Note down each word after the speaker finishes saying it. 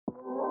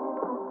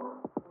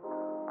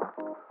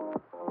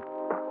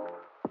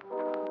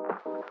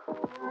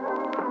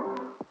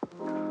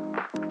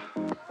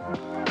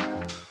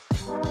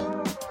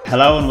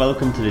Hello and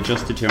welcome to the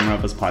Just the Tumour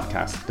of Us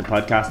podcast, the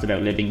podcast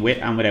about living with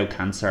and without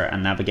cancer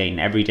and navigating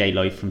everyday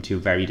life from two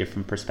very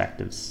different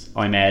perspectives.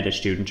 I'm Ed, a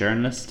student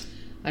journalist.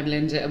 I'm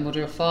Linda, a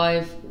mother of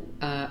five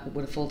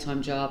with a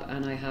full-time job,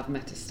 and I have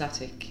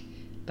metastatic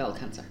bowel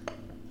cancer.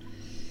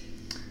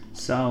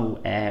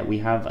 So we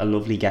have a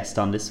lovely guest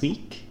on this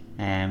week.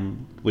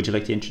 Would you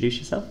like to introduce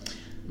yourself?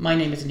 My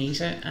name is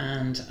Anita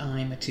and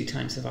I'm a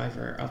 2-time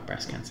survivor of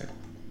breast cancer.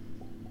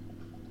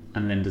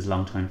 And Linda's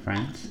longtime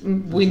friend.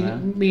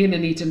 Me and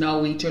Anita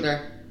know each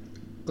other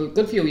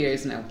good few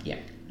years now. Yeah.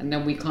 And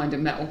then we kind of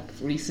met up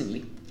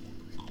recently.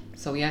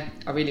 So yeah,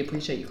 I really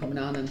appreciate you coming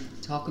on and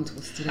talking to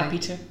us today. Happy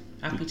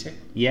to.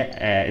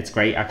 Yeah, it's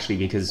great actually,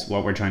 because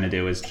what we're trying to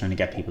do is trying to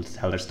get people to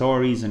tell their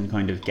stories and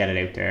kind of get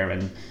it out there.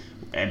 And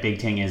a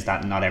big thing is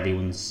that not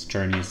everyone's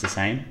journey is the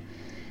same.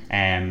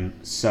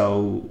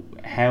 So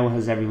how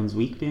has everyone's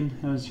week been?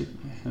 How's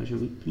your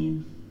week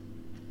been?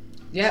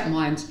 Yeah,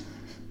 mine's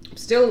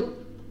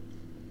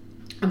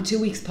I'm 2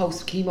 weeks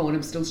post chemo and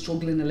I'm still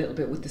struggling a little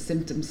bit with the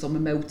symptoms. So my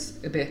mouth's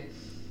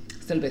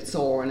still a bit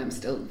sore and I'm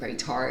still very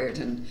tired.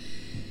 And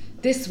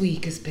this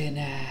week has been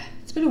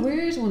it's been a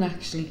weird one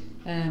actually.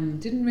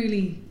 Can't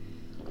really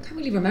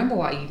remember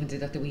what I even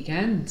did at the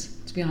weekend,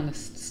 to be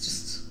honest. It's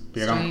just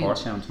You're strange. going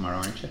to Porttown tomorrow,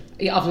 aren't you?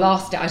 Yeah, I've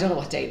lost it. I don't know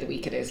what day of the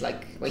week it is.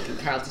 Like waking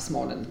Carl this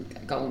morning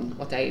going,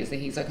 what day is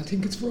it? He's like, I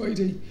think it's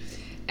Friday.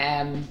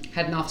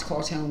 Heading off to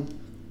Courtown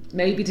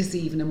maybe this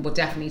evening, but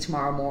definitely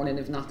tomorrow morning,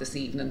 if not this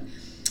evening,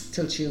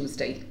 till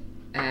Tuesday.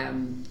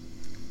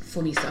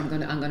 Funny, so I'm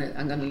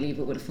gonna leave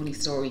it with a funny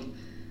story.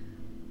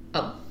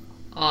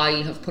 I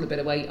have put a bit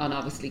of weight on,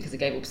 obviously, because I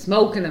gave up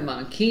smoking and I'm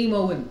on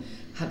chemo and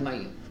had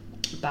my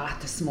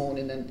bath this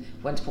morning and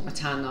went to put my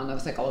tan on. I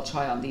was like, I'll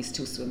try on these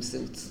 2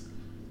 swimsuits.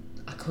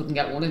 I couldn't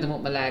get one of them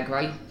up my leg,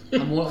 right?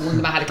 And one of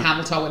them had a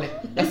camel toe in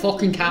it. A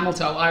fucking camel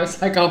toe. I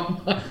was like, oh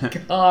my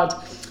God.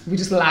 We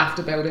just laughed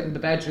about it in the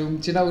bedroom.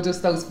 Do you know,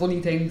 just those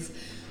funny things.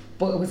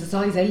 But it was a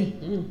size 8.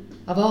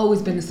 I've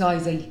always been a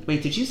size 8.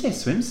 Wait, did you say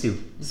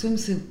swimsuit?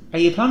 Swimsuit. Are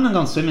you planning on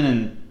going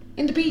swimming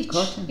in the beach?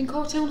 Courtown? In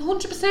Courtown,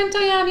 100%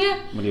 I am, yeah.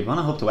 Well, you want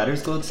to hope the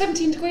weather's good.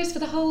 17 degrees for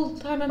the whole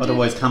time I'm there.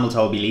 Otherwise, camel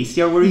toe will be least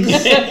your worries.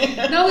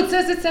 No, it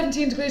says it's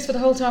 17 degrees for the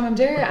whole time I'm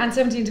there, and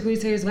 17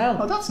 degrees here as well.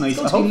 Oh, that's nice.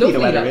 It's going to be Hopefully the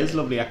lovely, weather though. is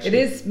lovely, actually. It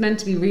is meant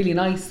to be really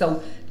nice.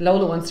 So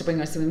Lola wants to bring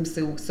her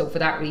swimsuit, so for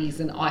that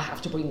reason I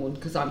have to bring one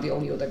because I'm the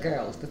only other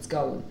girl that's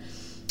going.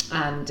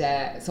 And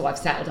so I've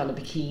settled on a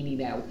bikini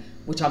now,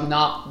 which I'm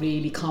not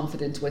really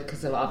confident with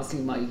because of obviously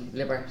my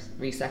liver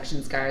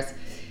resection scars.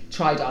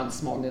 Tried on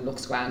this morning, it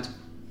looks grand,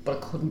 but I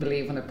couldn't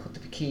believe when I put the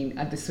bikini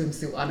and the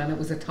swimsuit on, and it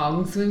was a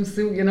thong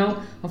swimsuit, you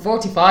know. I'm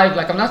 45,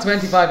 like I'm not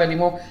 25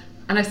 anymore.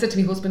 And I said to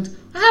my husband,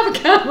 I have a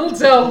camel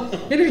toe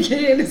in a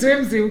bikini in a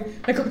swimsuit.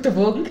 I got the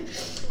fuck.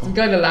 So I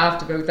kind of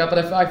laughed about that, but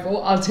I've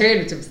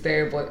alternatives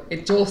there, but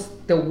it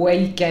just, the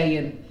weight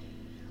gain,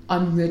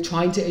 I'm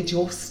trying to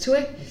adjust to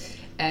it.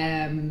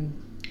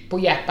 But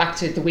yeah, back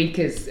to the week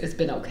has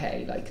been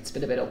okay. Like it's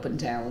been a bit up and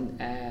down.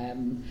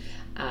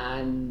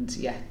 And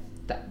yeah,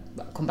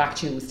 I'll come back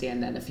Tuesday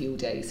and then a few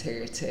days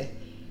here to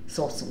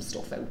sort some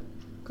stuff out.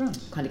 Good.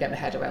 Kind of get my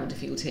head around a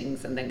few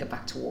things and then get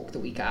back to work the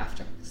week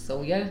after.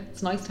 So yeah,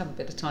 it's nice to have a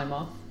bit of time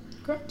off.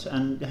 Great.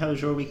 And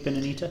how's your week been,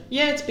 Anita?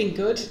 Yeah, it's been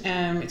good.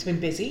 It's been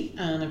busy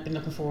and I've been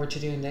looking forward to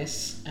doing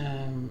this.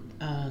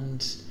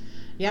 And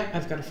yeah,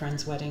 I've got a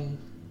friend's wedding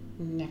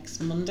next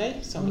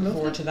Monday, so I'm looking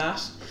forward to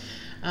that.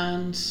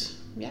 And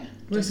yeah,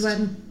 where's the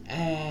wedding?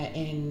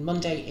 In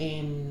Monday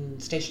in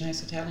Station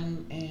House Hotel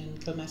in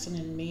Kilmessan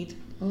in Meath.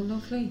 Oh,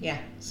 lovely. Yeah,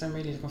 so I'm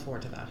really looking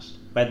forward to that.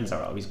 Weddings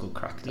are always good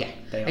crack, though.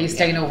 Yeah. Are you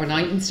staying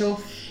overnight and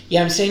stuff?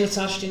 Yeah, I'm staying at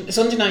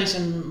Sunday night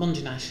and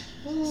Monday night.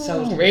 Oh,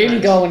 so it's really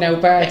nice. Going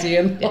out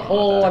partying. Yeah.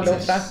 Oh, I That's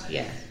love it. that.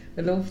 Yeah.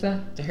 I love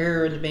that. The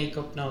hair and the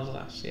makeup and all of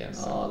that. Yeah.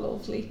 So, Oh,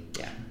 lovely.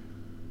 yeah.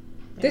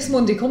 This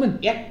Monday coming?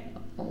 Yeah.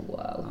 Oh,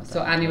 wow.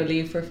 So annual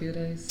leave for a few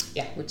days?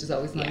 Yeah. Which is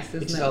always nice, Yeah, isn't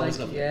which it? is always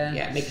Like, lovely. yeah.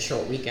 Yeah, make a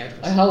short week out of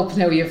it. I hope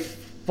now you've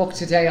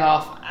booked a day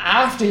off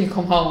after you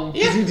come home.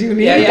 Yeah. You do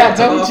need yeah, that,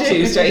 I'm don't off you?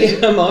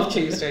 Tuesday. I'm off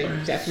Tuesday.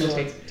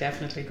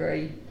 Definitely.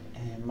 Great.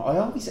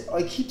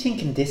 I keep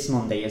thinking this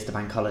Monday is the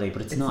bank holiday,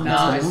 but it's not.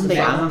 not. It's It's the Monday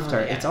the after.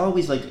 yeah. It's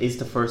always like, is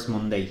the first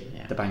Monday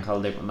Yeah. the bank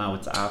holiday, but now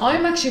it's after.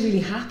 I'm actually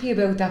really happy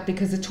about that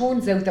because it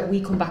turns out that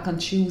we come back on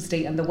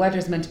Tuesday and the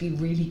weather's meant to be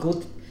really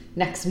good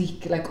next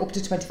week, like up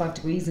to 25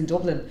 degrees in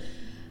Dublin.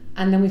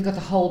 And then we've got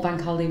the whole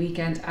bank holiday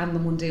weekend and the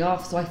Monday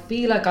off. So I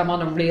feel like I'm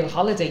on a real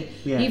holiday,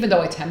 even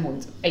though I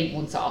had 8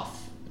 months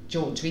off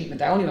during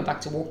treatment. I only went back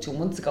to work 2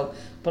 months ago,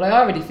 but I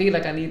already feel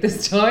like I need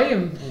this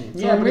time.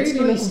 So I'm but it's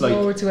really nice, looking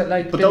forward to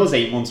it. But those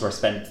 8 months were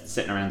spent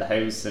sitting around the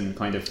house and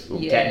kind of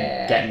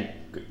getting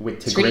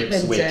to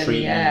grips with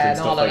treatment and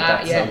stuff all like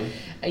of that.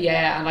 that.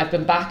 Yeah, and I've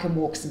been back in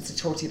work since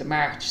the 30th of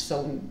March,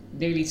 so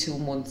nearly 2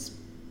 months.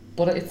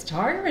 But it's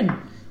tiring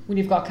when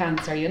you've got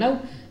cancer, you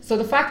know. So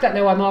the fact that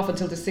now I'm off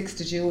until the 6th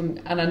of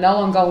June, and I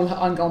know I'm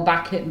going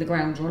back hitting the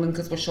ground running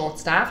because we're short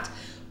staffed,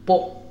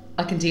 but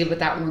I can deal with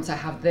that once I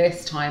have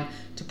this time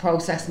to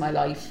process my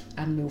life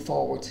and move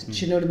forward. Do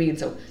you know what I mean?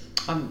 So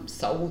I'm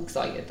so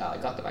excited that I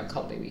got the bank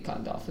holiday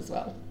weekend off as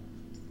well.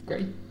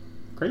 Great.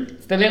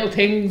 Great. The little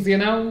things, you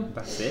know.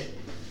 That's it.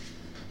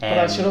 But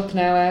I'll shut up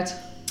now, Ed.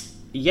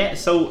 Yeah,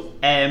 so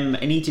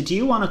Anita, do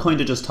you want to kind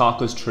of just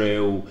talk us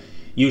through,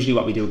 usually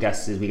what we do with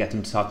guests is we get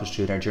them to talk us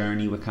through their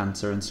journey with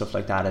cancer and stuff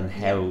like that, and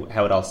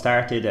how it all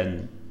started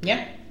and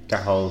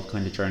their whole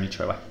kind of journey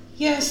through it.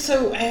 Yeah,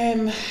 so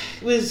it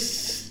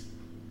was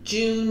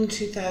June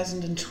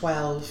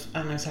 2012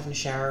 and I was having a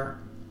shower,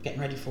 getting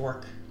ready for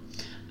work.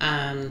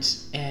 And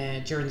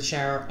during the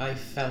shower I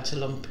felt a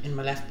lump in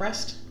my left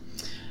breast.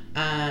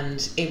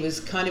 And it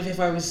was kind of, if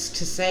I was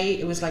to say,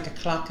 it was like a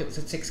clock, it was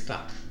at 6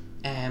 o'clock,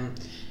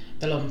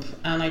 the lump.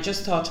 And I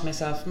just thought to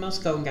myself, I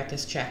must go and get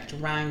this checked.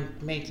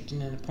 Made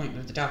an appointment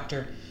with the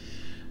doctor,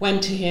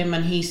 went to him,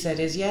 and he said,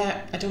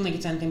 I don't think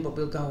it's anything, but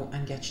we'll go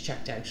and get you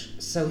checked out.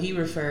 So he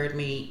referred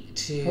me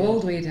to... How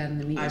old were you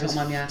then? I don't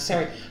mind me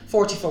asking.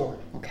 44.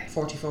 Okay.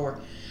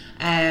 44.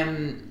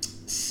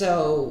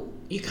 So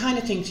you kind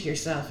of think to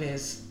yourself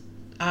it's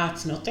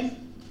nothing.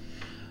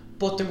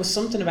 But there was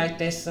something about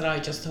this that I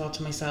just thought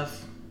to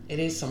myself, it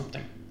is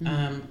something.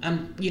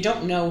 And you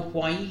don't know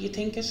why you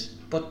think it,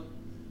 but,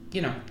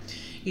 you know,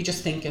 you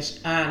just think it.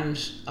 And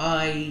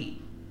I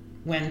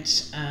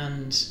went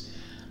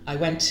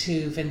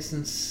to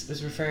Vincent's,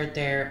 was referred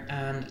there,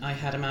 and I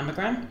had a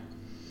mammogram.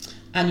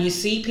 And you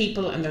see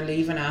people and they're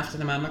leaving after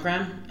the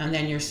mammogram, and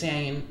then you're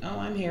saying,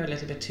 I'm here a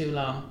little bit too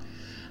long.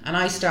 And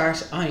I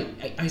suppose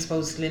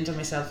Linda and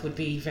myself would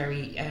be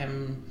very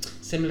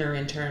similar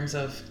in terms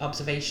of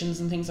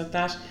observations and things like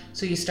that.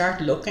 So you start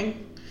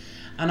looking,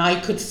 and I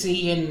could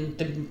see in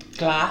the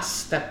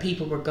glass that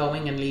people were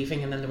going and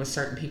leaving, and then there were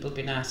certain people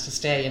being asked to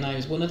stay, and I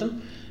was one of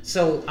them.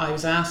 So I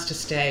was asked to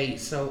stay.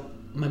 So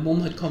my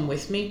mum had come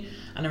with me,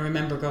 and I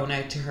remember going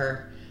out to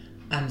her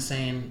and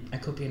saying, I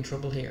could be in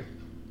trouble here.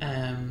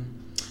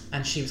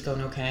 And she was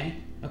going,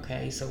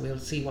 okay, so we'll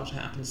see what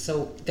happens.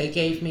 So they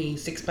gave me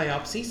 6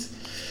 biopsies.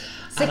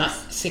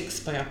 6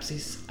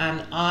 biopsies.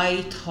 And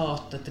I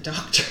thought that the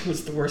doctor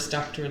was the worst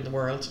doctor in the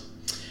world,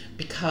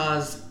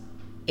 because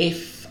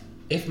if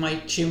my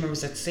tumour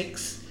was at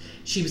 6,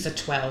 she was at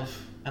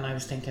 12. And I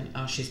was thinking,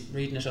 she's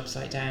reading it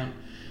upside down.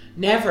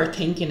 Never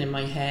thinking in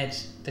my head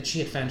that she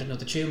had found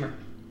another tumour,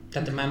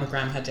 that the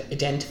mammogram had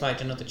identified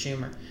another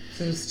tumour.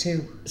 So there was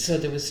 2. So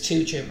there was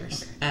 2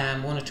 tumours,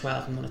 one at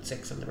 12 and one at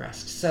 6 on the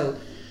breast. So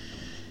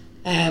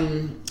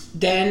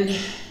then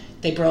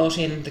they brought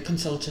in the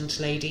consultant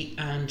lady,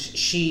 and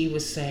she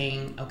was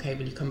saying, okay,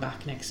 will you come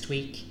back next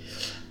week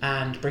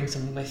and bring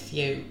someone with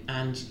you?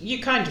 And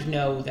you kind of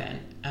know then.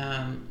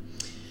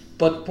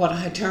 But what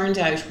had turned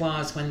out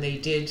was, when they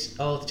did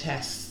all the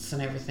tests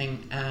and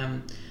everything,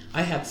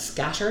 I had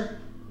scatter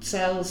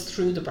cells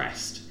through the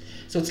breast.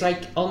 So it's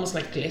almost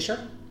like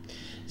glitter.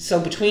 So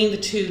between the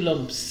 2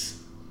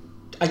 lumps,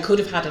 I could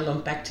have had a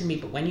lumpectomy,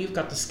 but when you've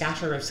got the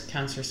scatter of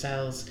cancer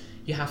cells,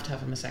 you have to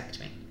have a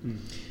mastectomy.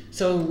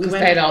 So because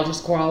they'd all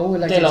just grow,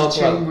 they'll all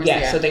grow.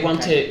 So they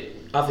want to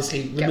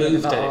obviously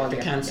remove the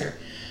cancer.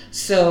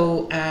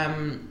 So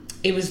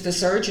it was the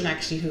surgeon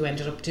actually who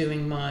ended up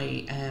doing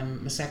my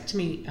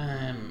mastectomy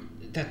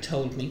that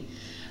told me.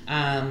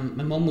 My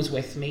mum was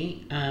with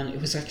me, and it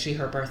was actually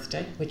her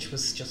birthday, which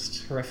was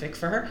just horrific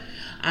for her.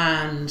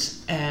 And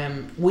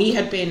we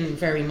had been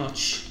very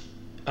much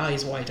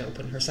eyes wide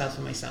open, herself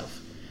and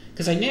myself,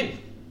 because I knew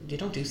you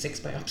don't do 6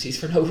 biopsies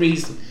for no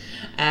reason.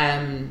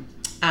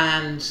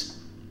 And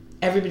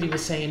everybody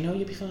was saying, no,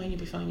 you'll be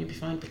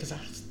fine, because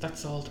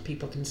that's all the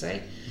people can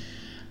say.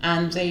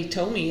 And they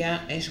told me,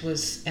 it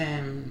was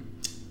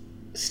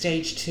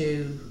stage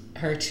 2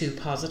 HER2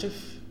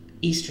 positive,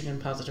 estrogen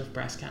positive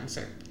breast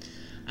cancer.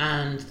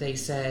 And they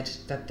said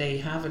that they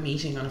have a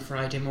meeting on a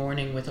Friday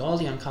morning with all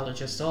the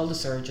oncologists, all the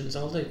surgeons,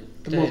 all the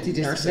multidisciplinary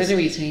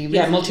nurses. team.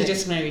 Yeah,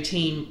 multidisciplinary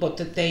team, but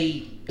that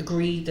they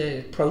agreed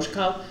the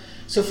protocol.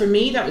 So for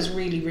me, that was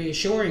really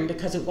reassuring,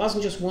 because it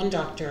wasn't just one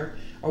doctor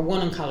or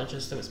one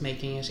oncologist that was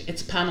making it.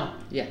 It's a panel.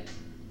 Yeah.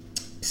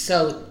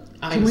 So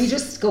can we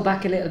just go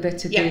back a little bit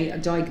to the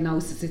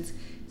diagnosis?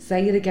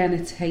 Say it again.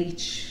 It's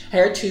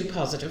HER2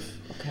 positive.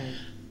 Okay.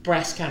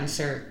 Breast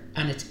cancer,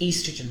 and it's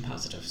estrogen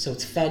positive, so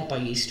it's fed by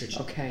estrogen.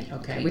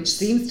 Okay. Which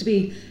seems to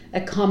be a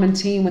common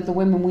theme with the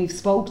women we've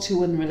spoke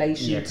to in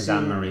relation to... Yeah, because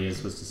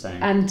Anne-Marie's was the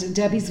same. And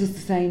Debbie's was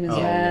the same as well,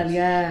 yes.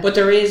 yeah. But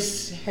there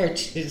is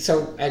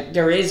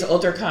there is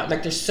other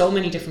there's so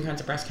many different kinds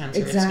of breast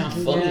cancer. Exactly,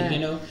 it's not funny, you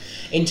know,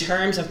 in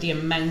terms of the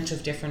amount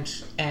of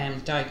different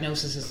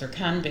diagnoses there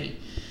can be.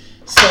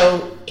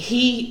 So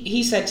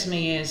he said to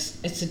me,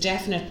 it's a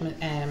definite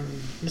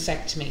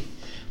mastectomy.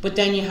 But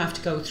then you have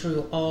to go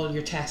through all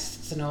your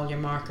tests and all your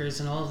markers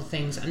and all the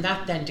things, and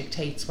that then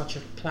dictates what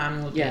your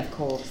plan will be. Yeah, of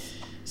course.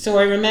 So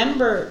I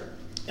remember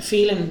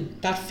feeling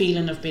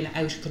of being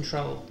out of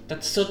control,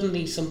 that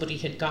suddenly somebody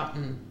had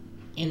gotten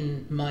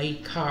in my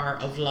car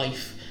of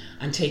life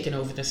and taken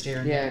over the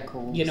steering wheel. Yeah, of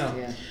course. You know,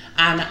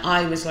 and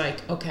I was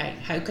like, okay,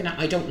 how can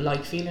I don't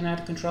like feeling out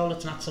of control.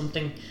 It's not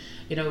something,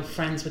 you know,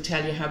 friends would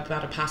tell you how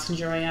bad a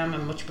passenger I am. I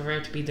much prefer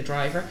to be the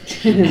driver.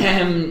 Did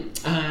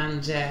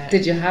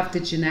you have the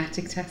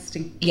genetic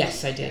testing?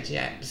 Yes, I did,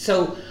 yeah.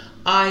 So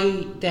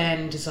I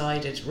then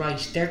decided,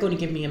 right, they're going to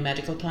give me a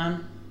medical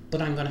plan,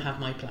 but I'm going to have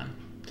my plan.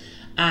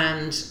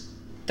 And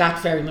that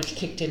very much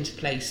kicked into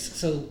place.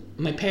 So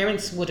my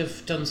parents would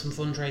have done some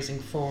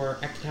fundraising for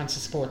a cancer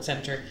support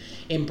centre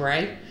in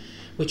Bray,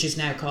 which is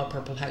now called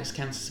Purple House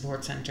Cancer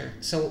Support Centre.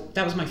 So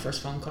that was my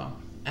first phone call.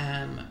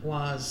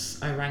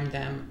 I rang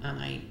them and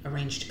I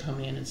arranged to come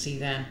in and see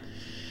them.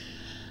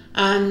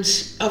 And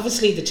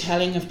obviously the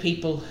telling of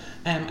people,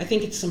 I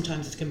think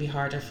sometimes it can be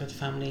harder for the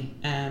family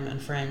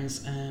and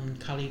friends and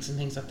colleagues and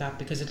things like that,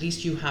 because at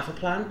least you have a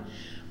plan,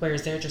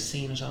 whereas they're just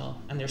seeing it all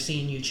and they're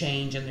seeing you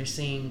change and they're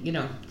seeing,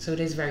 so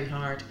it is very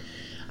hard.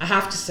 I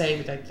have to say,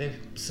 without the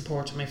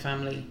support of my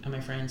family and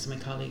my friends and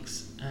my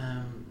colleagues,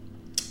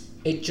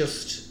 it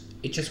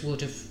just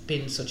would have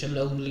been such a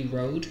lonely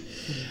road.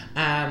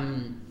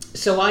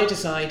 So I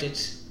decided,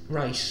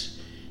 right,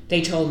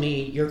 they told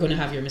me, you're going to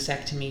have your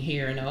mastectomy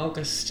here in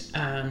August.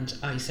 And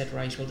I said,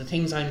 right, well, the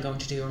things I'm going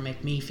to do are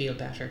make me feel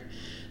better.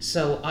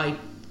 So I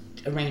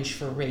arranged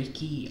for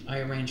Reiki, I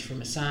arranged for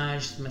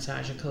massage, the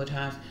massage I could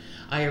have.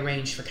 I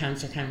arranged for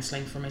cancer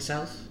counselling for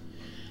myself.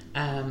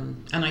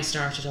 And I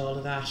started all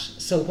of that.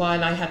 So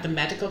while I had the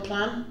medical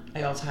plan,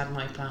 I also had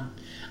my plan.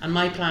 And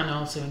my plan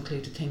also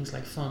included things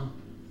like fun,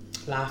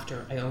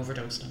 laughter. I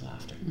overdosed on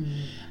laughter.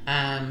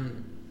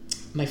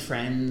 My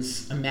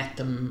friends, I met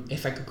them.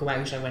 If I could go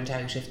out, I went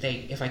out.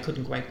 If I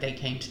couldn't go out, they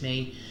came to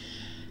me.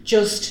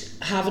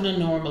 Just having a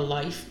normal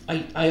life.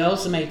 I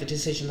also made the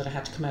decision that I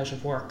had to come out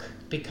of work,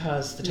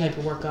 because the type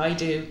of work I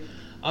do,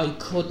 I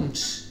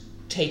couldn't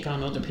take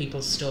on other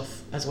people's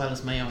stuff as well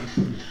as my own.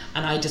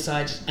 And I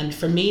decided, and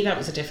for me that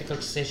was a difficult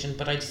decision,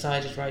 but I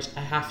decided, right,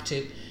 I have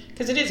to,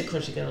 because it is a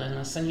critical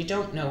illness and you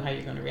don't know how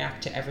you're going to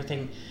react to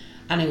everything,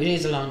 and it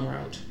is a long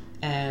road.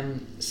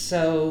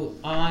 So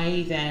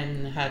I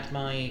then had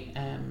my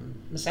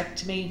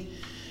mastectomy,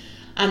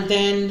 and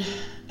then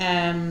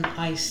around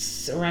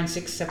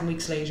 6-7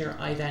 weeks later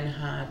I then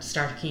had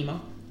started chemo.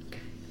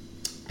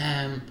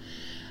 And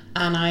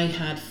I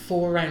had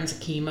 4 rounds of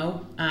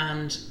chemo,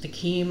 and the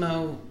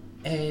chemo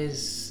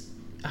is,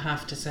 I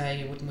have to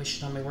say, I wouldn't wish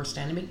it on my worst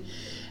enemy.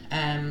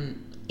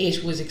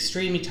 It was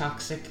extremely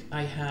toxic.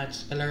 I had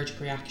allergic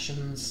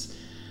reactions.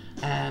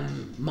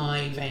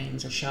 My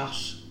veins are shot.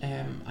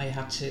 I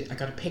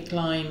got a PICC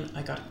line.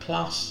 I got a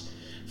clot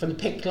from the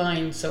PICC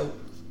line, so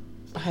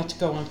I had to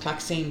go on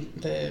Plaxine,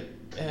 the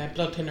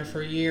blood thinner,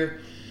 for a year.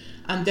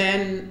 And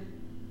then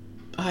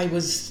I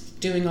was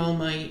doing all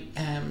my...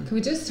 Can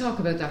we just talk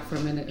about that for a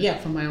minute? Yeah.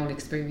 From my own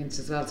experience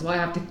as well. So I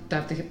have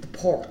to hit the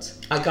port.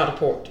 I got a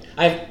port.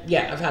 I've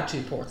had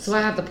 2 ports. So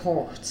I had the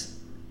port,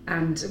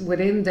 and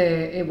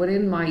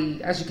within my,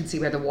 as you can see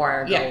where the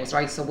wire goes,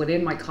 right? So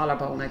within my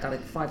collarbone, I got a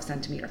 5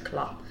 centimetre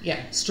clot.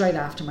 Yeah. Straight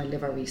after my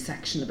liver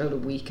resection, about a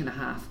week and a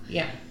half.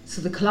 Yeah.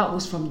 So the clot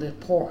was from the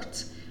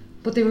port,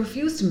 but they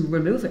refused to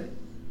remove it.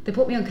 They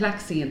put me on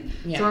Plaxine.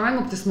 Yeah. So I rang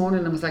up this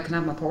morning and was like, can I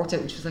have my port out?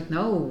 And she was like,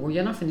 no, well,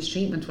 you're not finished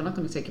treatment. We're not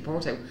going to take your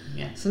port out.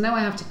 Yeah. So now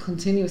I have to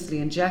continuously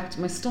inject.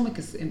 My stomach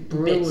is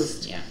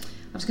bruised. Yeah.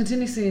 I have to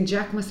continuously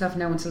inject myself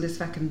now until this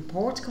fucking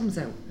port comes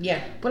out.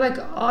 Yeah. But like,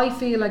 I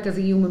feel like as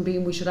a human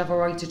being, we should have a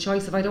right to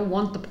choice. If I don't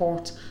want the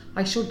port,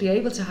 I should be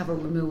able to have it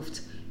removed.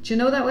 Do you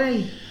know that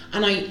way?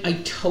 And I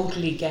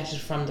totally get it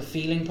from the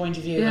feeling point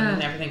of view, Yeah.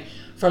 and everything.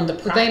 From the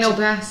but they know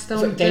best,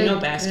 don't they? They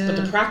know best. Yeah.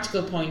 But the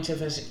practical point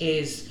of it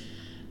is,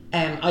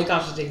 I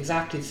got it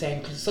exactly the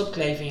same,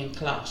 subclavian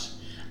clot,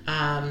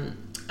 and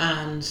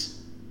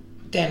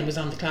then it was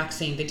on the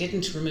Plaxine. They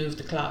didn't remove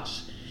the clot,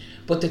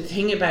 but the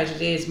thing about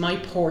it is, my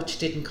port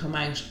didn't come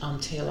out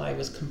until I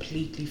was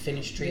completely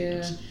finished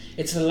treatment. Yeah.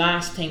 It's the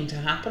last thing to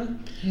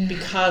happen,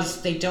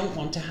 because they don't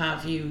want to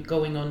have you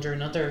going under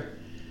another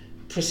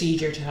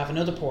procedure to have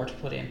another port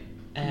put in.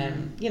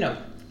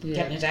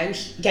 Getting it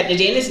out, getting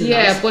it in isn't nice.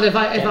 Yeah, but if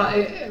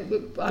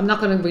I'm not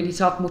going to really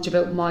talk much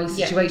about my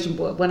situation,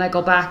 but when I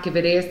go back, if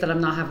it is that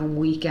I'm not having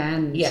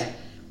weekend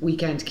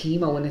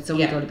chemo and it's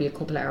only going to be a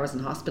couple of hours in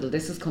hospital,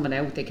 this is coming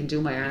out, they can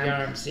do my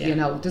arms,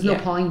 there's no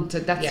point.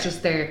 That's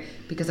just there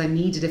because I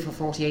needed it for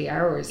 48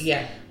 hours.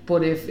 Yeah.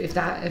 But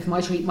if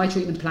my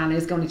treatment plan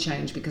is going to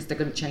change, because they're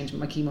going to change,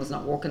 my chemo's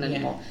not working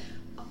anymore.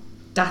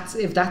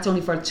 If that's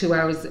only for 2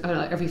 hours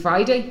every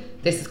Friday,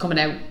 this is coming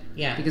out.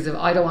 Yeah. Because if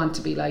I don't want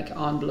to be like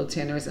on blood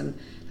thinners, and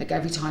like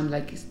every time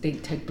like they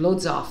take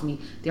bloods off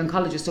me, the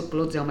oncologist took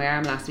bloods down my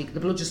arm last week, the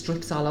blood just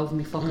drips all over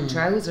me fucking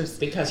trousers.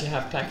 Because you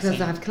have Plaxine. Because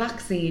I have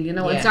Plaxine,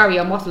 I'm sorry,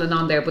 I'm waffling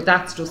on there, but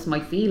that's just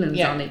my feelings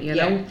on it, you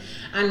know.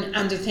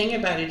 And the thing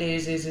about it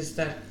is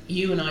that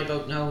you and I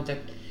both know that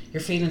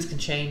your feelings can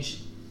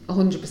change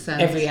 100%.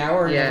 Every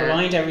hour, never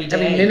mind every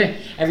day.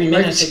 Every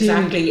minute,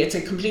 exactly. It's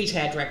a complete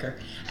head wrecker.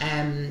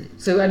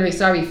 So anyway,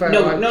 sorry for...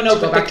 No,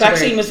 but the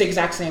Plaxine was the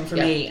exact same for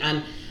me.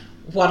 And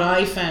what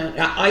I found,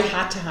 I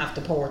had to have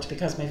the port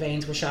because my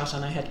veins were shot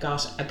and I had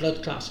got a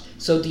blood clot.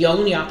 So the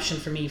only option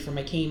for me for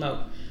my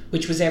chemo,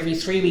 which was every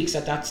 3 weeks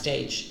at that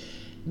stage,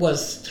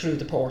 was through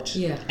the port.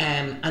 Yeah.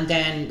 And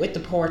then with the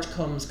port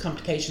comes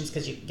complications,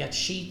 because you can get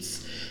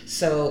sheets.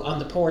 So on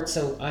the port,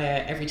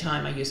 every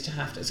time I used to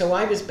have to... So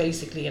I was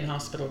basically in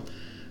hospital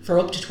for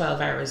up to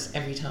 12 hours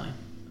every time,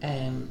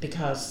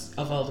 because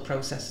of all the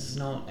processes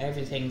and all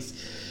everything's.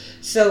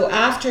 So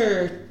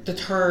after the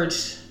third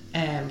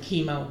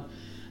chemo,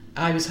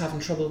 I was having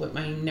trouble with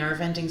my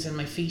nerve endings in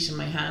my feet and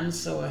my hands,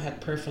 so I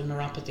had peripheral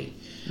neuropathy.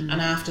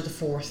 And after the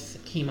fourth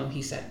chemo,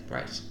 he said,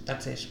 right,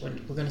 that's it,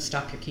 we're going to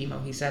stop your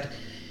chemo. He said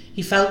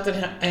he felt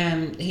that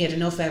he had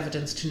enough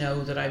evidence to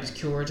know that I was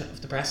cured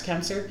of the breast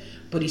cancer,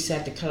 but he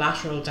said the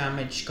collateral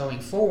damage going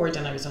forward,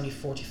 and I was only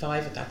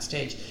 45 at that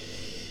stage,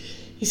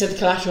 he said the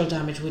collateral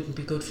damage wouldn't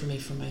be good for me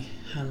for my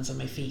hands and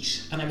my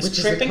feet. And I was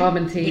tripping. Which is a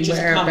common thing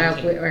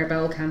where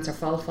bowel cancer,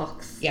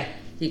 Folfox. Yeah.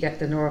 You get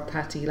the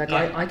neuropathy. Like,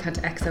 Yeah. I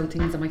can't X out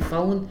things on my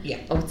phone. Yeah.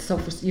 Oh, it's so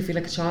you feel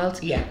like a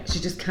child. Yeah. You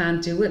just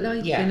can't do it,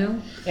 like, Yeah. you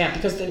know. Yeah,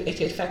 because it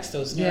affects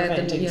those nerve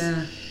endings.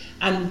 Yeah.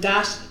 And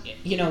that,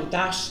 you know,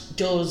 that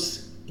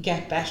does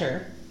get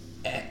better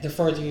the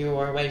further you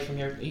are away from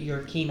your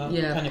chemo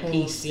kind of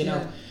piece, you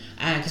know.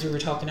 Because we were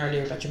talking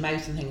earlier about your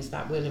mouth and things,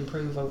 that will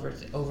improve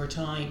over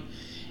time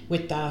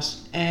with that.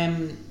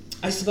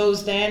 I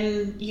suppose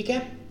then you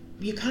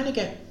kind of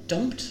get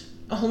dumped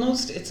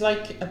almost. It's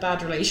like a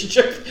bad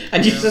relationship,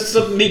 and you just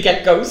suddenly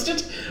get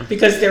ghosted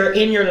because they're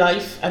in your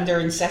life and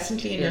they're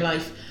incessantly in your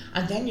life,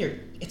 and then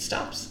it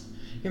stops.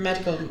 Your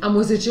medical. And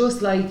was it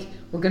just like,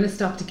 we're going to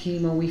stop the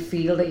chemo, we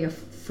feel that you're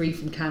free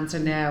from cancer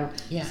now,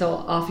 so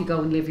off you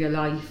go and live your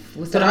life?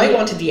 But I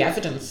wanted the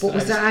evidence. But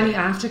was there any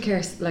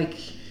aftercare, like?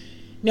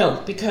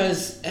 No,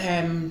 because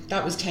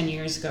that was 10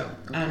 years ago,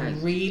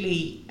 and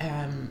really,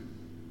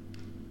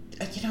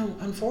 you know,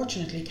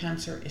 unfortunately,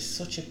 cancer is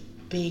such a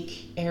big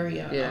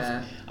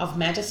area of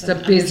medicine.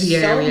 It's a busy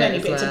area.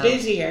 It's a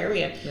busy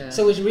area.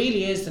 So it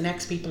really is, the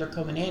next people are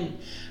coming in.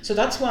 So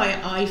that's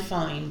why I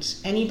find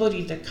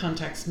anybody that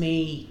contacts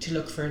me to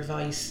look for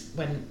advice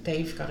when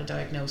they've got a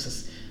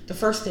diagnosis, the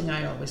first thing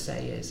I always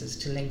say is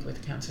to link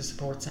with the Cancer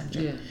Support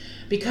Centre,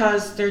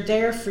 because they're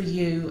there for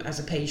you as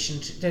a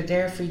patient. They're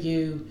there for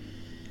you,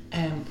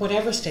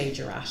 whatever stage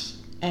you're at.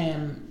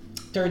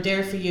 They're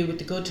there for you with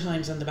the good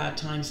times and the bad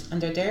times,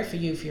 and they're there for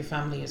you, for your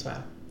family as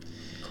well.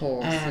 Of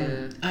course,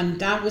 and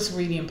that was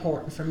really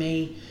important for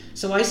me.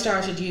 So I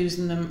started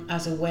using them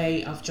as a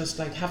way of just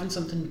like having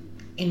something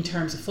in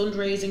terms of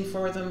fundraising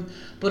for them,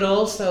 but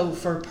also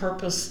for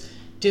purpose,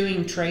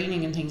 doing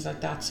training and things like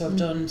that. So I've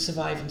done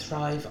Survive and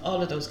Thrive,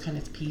 all of those kind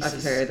of pieces.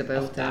 I've heard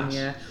about them,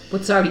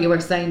 But sorry, you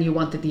were saying you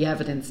wanted the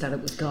evidence that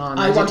it was gone.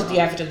 I wanted the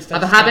evidence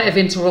that I have a habit of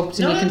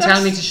interrupting. You can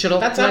tell me to shut up.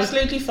 That's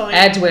absolutely fine.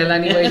 Ed will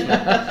anyway.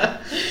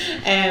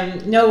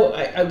 No,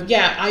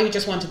 I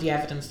just wanted the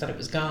evidence that it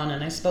was gone.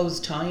 And I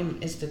suppose time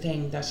is the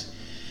thing that,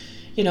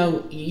 you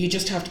know, you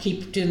just have to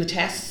keep doing the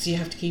tests, you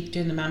have to keep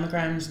doing the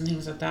mammograms and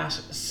things like that.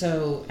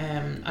 So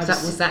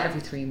was that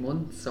every 3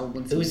 months or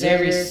once a year? It was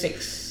every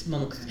 6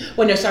 months.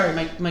 Well, no, sorry,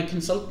 my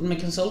consultant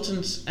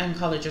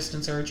oncologist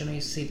and surgeon, I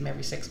used to see them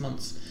every 6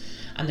 months,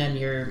 and then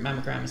your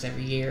mammogram is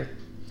every year.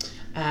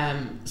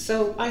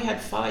 So I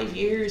had 5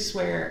 years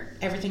where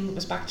everything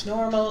was back to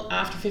normal.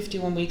 After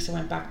 51 weeks, I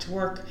went back to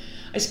work.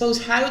 I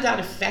suppose how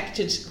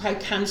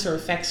cancer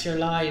affects your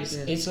lives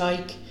is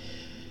like,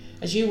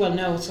 as you well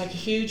know, it's like a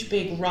huge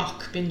big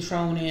rock being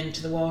thrown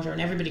into the water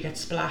and everybody gets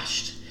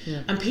splashed.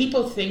 And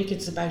people think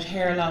it's about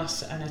hair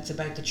loss and it's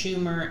about the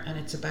tumour and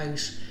it's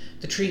about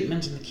the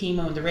treatment and the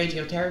chemo and the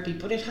radiotherapy,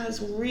 but it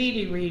has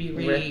really, really,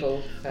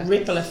 really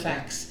ripple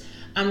effects.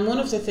 And one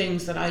of the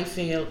things that I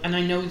feel, and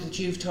I know that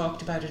you've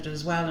talked about it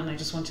as well, and I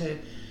just want to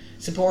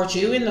support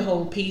you in the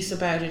whole piece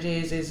about it,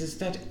 is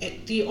that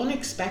the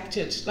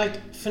unexpected,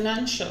 like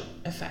financial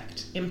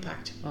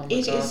impact,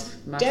 it is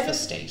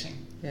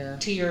devastating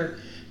to your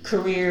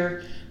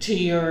career, to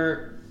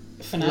your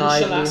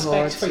financial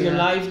aspect, for your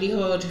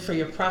livelihood, for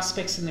your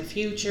prospects in the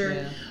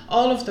future,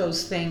 all of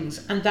those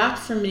things. And that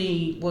for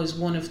me was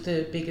one of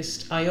the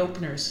biggest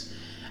eye-openers.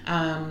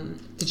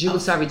 Did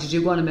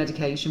you go on a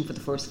medication for the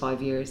first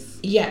 5 years?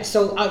 Yeah,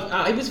 so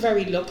I was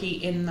very lucky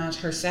in that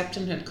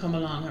Herceptin had come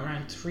along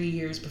around 3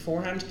 years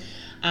beforehand,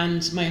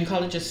 and my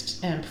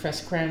oncologist,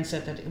 Professor Crown,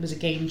 said that it was a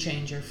game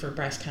changer for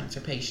breast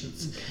cancer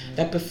patients,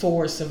 that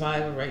before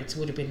survival rates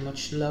would have been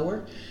much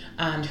lower,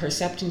 and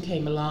Herceptin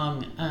came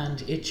along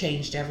and it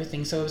changed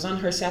everything. So I was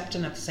on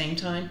Herceptin at the same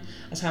time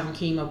as having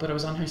chemo, but I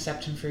was on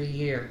Herceptin for a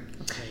year.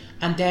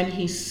 And then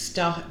he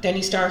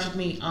started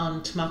me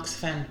on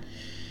tamoxifen,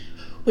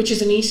 which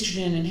is an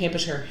estrogen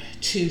inhibitor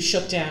to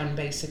shut down,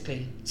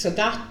 basically. So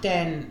that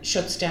then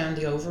shuts down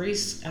the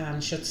ovaries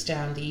and shuts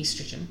down the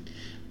estrogen,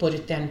 but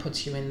it then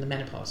puts you in the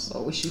menopause.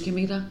 Oh, wish you give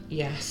me that?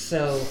 Yeah,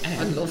 so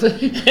I love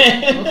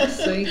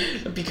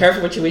it. Be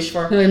careful what you wish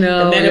for. I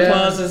know. The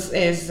menopause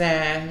is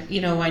you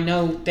know, I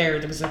know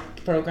there was a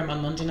programme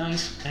on Monday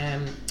night,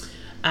 and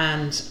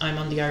I'm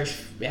on the Irish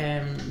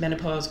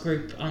menopause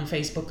group on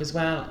Facebook as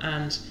well,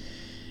 and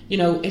you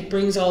know, it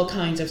brings all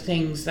kinds of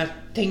things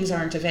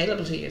aren't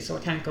available to you. So I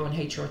can't go on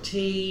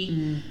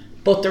HRT,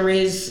 but there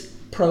is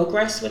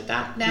progress with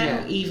that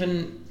now.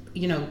 Even,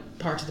 you know,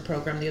 part of the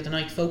programme the other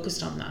night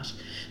focused on that.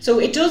 So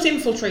it does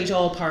infiltrate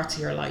all parts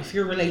of your life,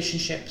 your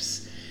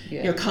relationships,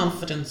 your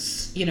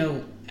confidence, you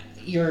know,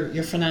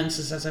 your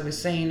finances, as I was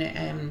saying,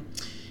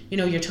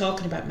 you're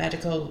talking about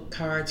medical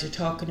cards, you're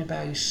talking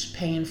about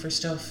paying for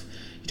stuff,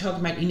 you're talking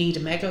about you need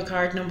a medical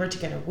card number to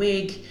get a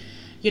wig.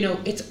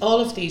 It's all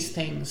of these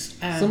things.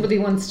 Somebody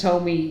once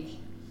told me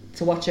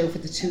to watch out for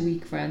the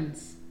 2-week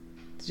friends.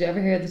 Did you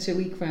ever hear the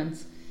 2-week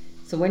friends?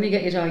 So when you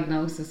get your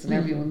diagnosis and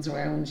everyone's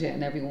around you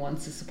and everyone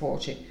wants to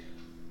support you,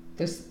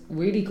 there's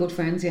really good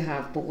friends you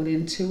have, but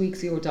within 2 weeks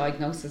of your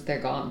diagnosis,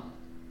 they're gone.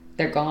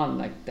 They're gone.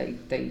 Like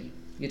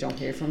you don't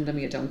hear from them,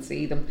 you don't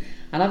see them.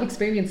 And I've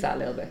experienced that a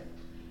little bit.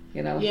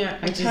 Yeah,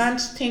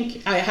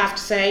 I have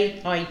to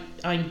say,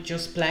 I'm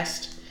just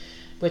blessed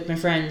with my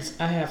friends.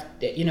 I have,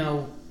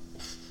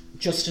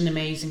 just an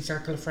amazing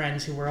circle of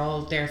friends who were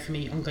all there for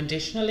me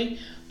unconditionally.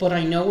 But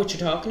I know what you're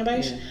talking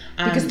about. Yeah.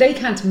 Because they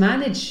can't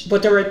manage.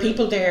 But there are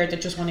people there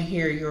that just want to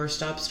hear your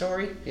stop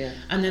story. Yeah.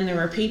 And then there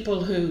are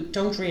people who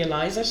don't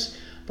realise it,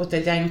 but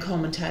they then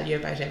come and tell you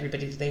about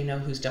everybody that they know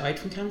who's died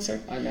from cancer.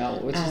 I know,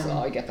 which is,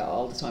 I get that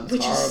all the time.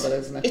 It's horrible,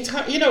 isn't it? It's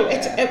hard,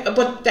 it's,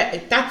 but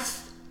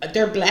that's,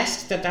 they're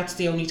blessed that that's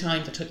the only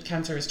time that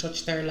cancer has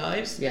touched their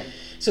lives. Yeah.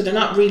 So they're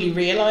not really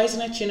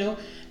realising it,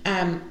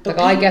 But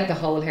I get the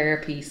whole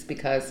hair piece,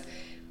 because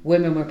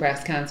women with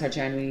breast cancer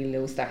generally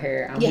lose their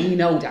hair, and we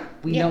know that.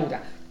 We know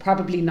that.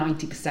 Probably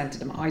 90% of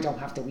them. I don't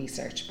have the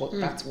research, but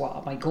that's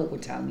what my gut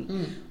would tell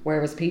me.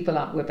 Whereas people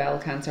with bowel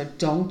cancer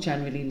don't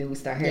generally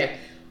lose their hair.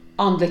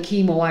 On the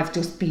chemo I've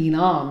just been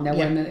on now,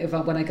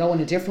 when I go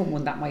on a different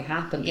one, that might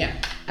happen.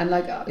 And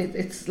like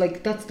it's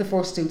like that's the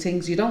first two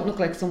things. You don't look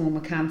like someone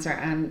with cancer,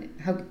 and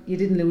how you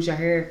didn't lose your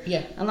hair.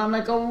 And I'm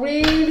like, oh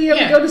really? Are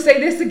we going to say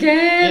this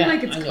again?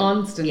 Like it's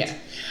constant.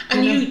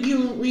 And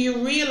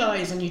you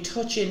realise and you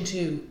touch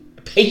into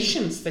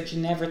patients that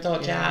you never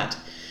thought you had.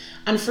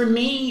 And for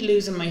me,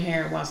 losing my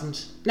hair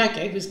wasn't like,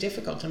 it was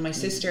difficult. And my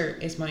sister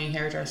is my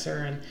hairdresser,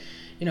 and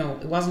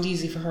it wasn't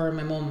easy for her and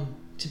my mum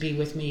to be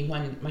with me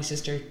when my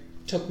sister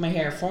took my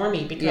hair for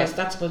me, because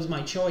that was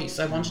my choice.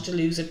 I wanted to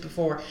lose it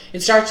before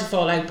it started to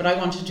fall out, but I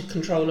wanted to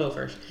control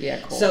over it.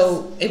 Of course.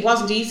 So it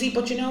wasn't easy,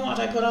 but you know what?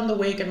 I put on the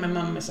wig and my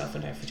mum and myself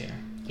went out for dinner.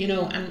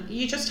 And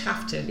you just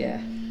have to.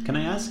 Can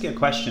I ask you a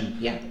question?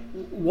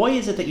 Why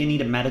is it that you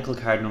need a medical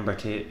card number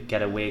to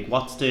get a wig?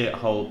 What's the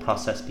whole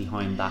process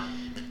behind that?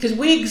 Because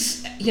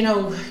wigs,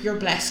 you're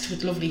blessed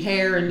with lovely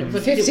hair, and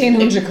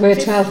 1,500 quid,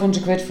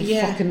 1,200 quid for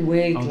fucking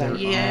wig.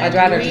 I'd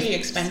rather really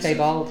just stay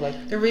bald.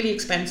 They're really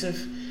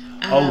expensive.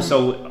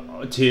 So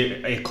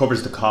it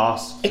covers the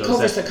cost. It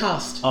covers the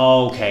cost.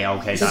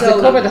 Okay. So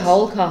they cover the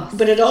whole cost.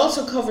 But it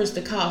also covers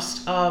the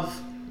cost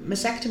of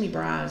mastectomy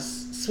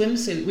bras,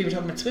 swimsuit. We were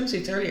talking about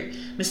swimsuits earlier.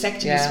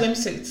 Mastectomy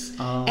swimsuits,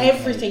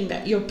 everything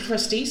that your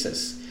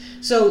prosthesis.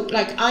 So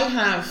like I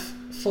have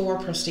 4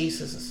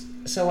 prostheses.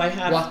 So I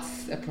have.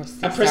 What's a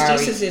prosthesis? A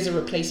prosthesis is a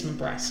replacement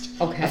breast.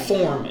 Okay. A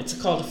form. It's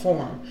called a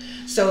form.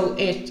 So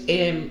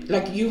it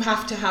like you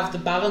have to have the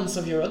balance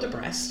of your other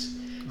breast,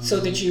 so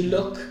that you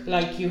look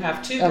like you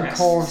have 2 breasts.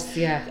 Of course,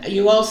 yeah.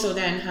 You also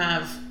then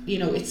have,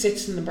 it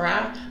sits in the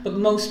bra, but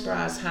most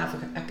bras have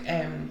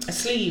a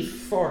sleeve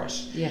for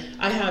it. Yeah.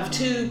 I have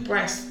 2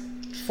 breast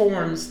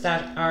forms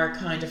that are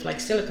kind of like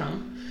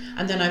silicone,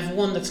 and then I've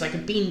one that's like a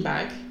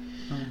beanbag,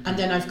 and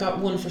then I've got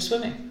one for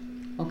swimming.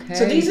 Okay.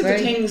 So these are the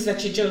things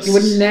that you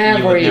would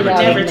never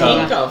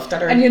think of.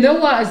 That are, and you know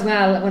what as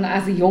well, when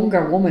as a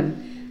younger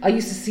woman, I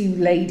used to see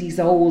ladies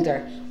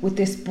older with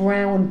this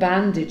brown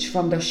bandage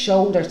from their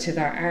shoulder to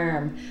their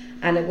arm,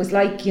 and it was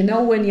like,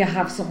 when you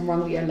have something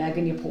wrong with your leg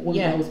and you put one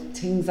of those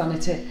things on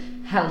it to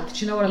help.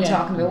 Do you know what I'm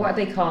talking about? What are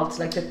they called?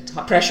 Like the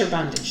pressure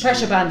bandage.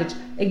 Pressure bandage.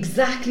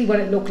 Exactly what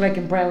it looked like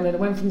in brown, and it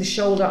went from the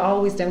shoulder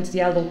always down to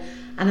the elbow.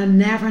 And I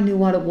never knew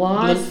what it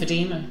was.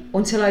 Lymphedema.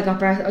 Until I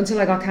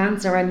got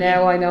cancer, and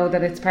now I know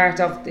that it's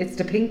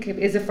the pink.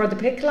 Is it for the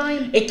PICC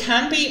line? It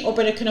can be,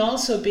 but it can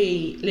also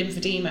be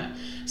lymphedema.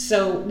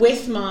 So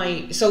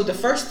the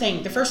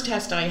first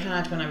test I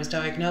had when I was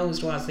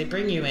diagnosed was they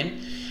bring you in,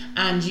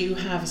 and you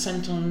have a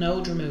sentinel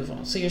node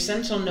removal. So your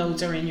sentinel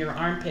nodes are in your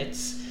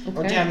armpits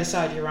or down the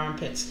side of your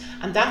armpits,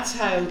 and that's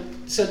how.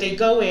 So they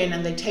go in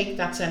and they take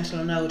that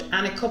sentinel node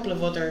and a couple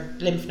of other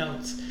lymph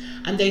nodes.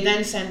 And they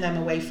then send them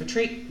away for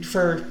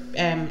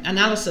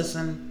analysis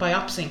and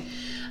biopsy,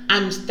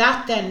 and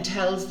that then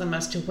tells them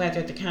as to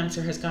whether the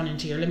cancer has gone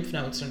into your lymph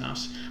nodes or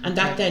not, and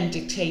that then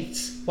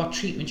dictates what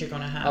treatment you're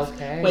going to have,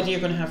 whether you're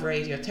going to have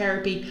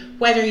radiotherapy,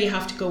 whether you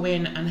have to go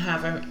in and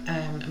have a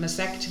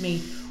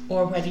mastectomy,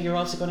 or whether you're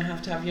also going to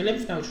have your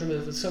lymph node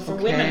removed. So for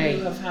women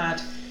who have had,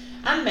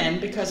 and men,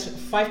 because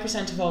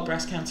 5% of all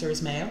breast cancer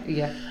is male.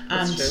 Yeah,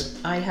 that's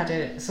true. I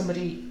had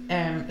somebody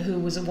who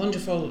was a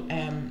wonderful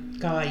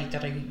guy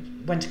that I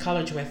went to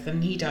college with,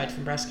 and he died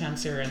from breast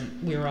cancer, and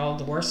we were all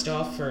the worst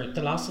off for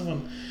the loss of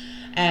him.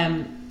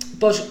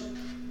 But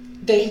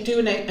they do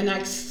an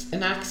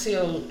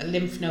axial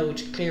lymph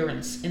node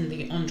clearance in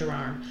the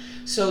underarm.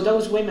 So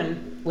those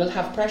women will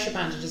have pressure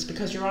bandages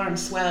because your arm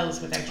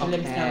swells without your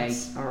lymph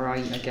nodes. All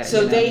right, I get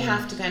So they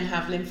have to then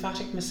have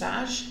lymphatic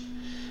massage.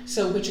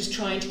 So which is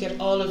trying to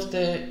get all of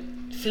the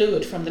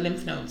fluid from the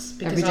lymph nodes.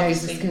 Because every day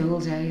is a school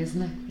day,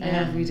 isn't it?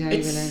 Every day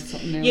we learn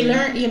something new.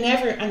 You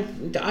never,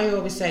 and I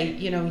always say,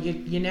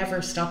 you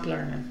never stop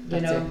learning.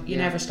 You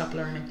never stop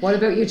learning. What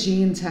about your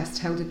gene test?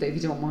 How did they, if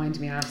you don't mind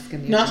me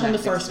asking? Not on the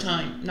first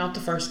time. Not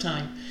the first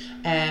time.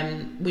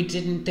 They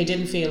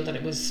didn't feel that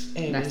it was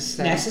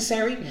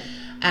necessary.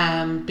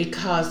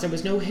 Because there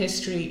was no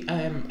history.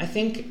 I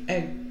think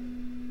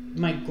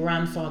my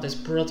grandfather's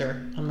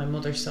brother on my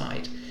mother's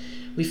side,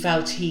 we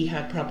felt he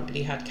had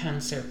probably had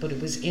cancer, but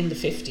it was in the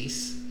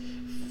 50s,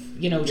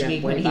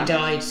 when he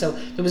died. So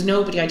there was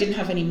nobody, I didn't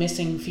have any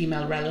missing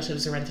female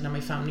relatives or anything on my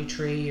family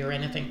tree or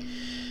anything.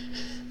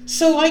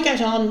 So I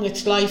get on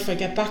with life, I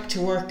get back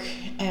to work.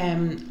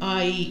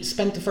 I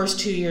spent the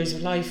first 2 years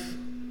of life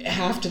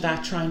after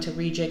that trying to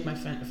rejig my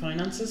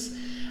finances,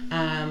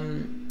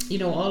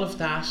 all of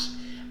that.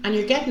 And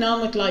you're getting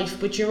on with life,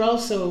 but you're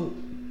also,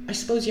 I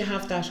suppose you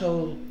have that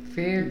whole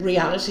fear,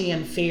 reality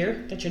and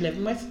fear that you're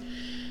living with.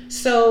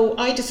 So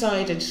I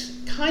decided,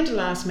 kind of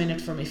last minute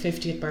for my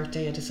 50th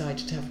birthday, I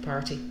decided to have a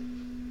party.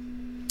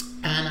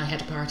 And I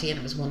had a party and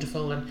it was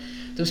wonderful. And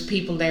there was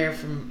people there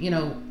from,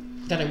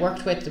 that I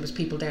worked with. There was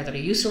people there that I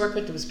used to work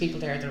with. There was people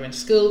there that I went to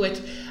school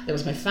with. There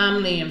was my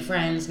family and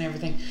friends and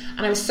everything.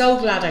 And I was so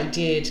glad I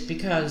did,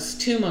 because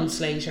 2 months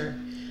later,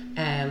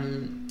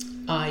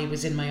 I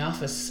was in my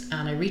office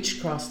and I reached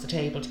across the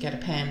table to get a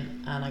pen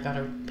and I got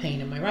a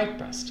pain in my right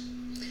breast.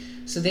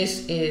 So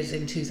this is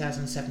in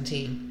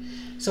 2017.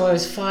 So I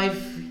was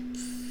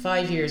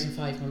five years and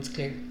 5 months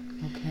clear.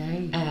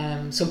 Okay.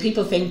 So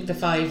people think the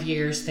 5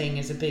 years thing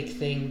is a big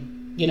thing,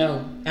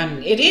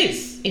 and it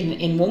is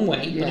in one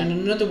way, but in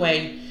another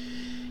way,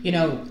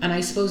 and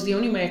I suppose the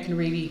only way I can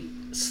really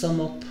sum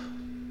up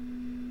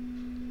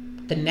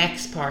the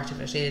next part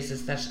of it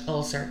is that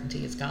all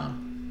certainty is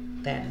gone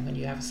then when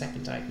you have a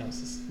second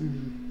diagnosis.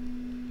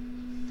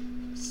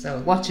 So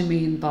what do you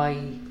mean by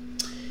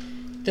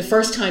the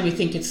first time you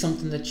think it's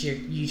something that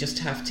you just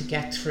have to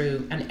get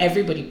through, and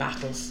everybody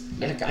battles.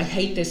 Like, I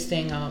hate this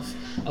thing of,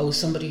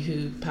 somebody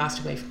who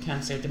passed away from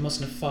cancer, they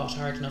mustn't have fought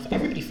hard enough.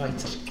 Everybody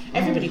fights it.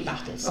 Everybody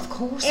battles. Of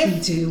course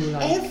we do.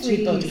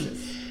 Everybody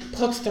Jesus.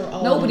 puts their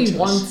all Nobody into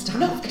wants to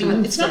have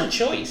cancer. It's not a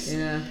choice.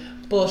 Yeah.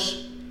 But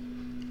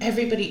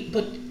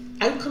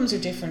outcomes are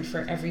different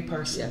for every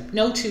person. Yeah.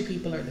 No two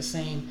people are the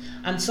same.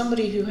 And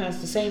somebody who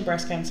has the same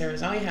breast cancer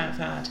as I have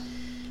had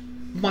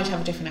might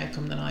have a different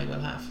outcome than I will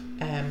have.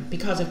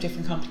 Because of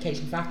different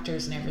complication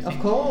factors and everything. Of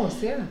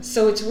course, yeah.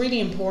 So it's really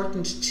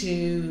important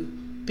to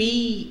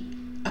be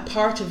a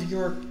part of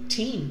your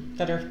team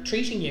that are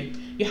treating you.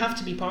 You have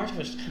to be part of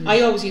it.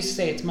 I always used to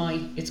say it's my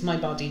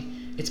body,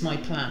 it's my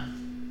plan.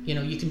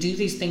 You can do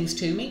these things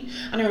to me.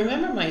 And I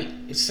remember my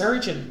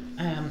surgeon,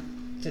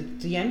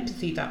 the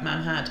empathy that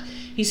man had.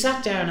 He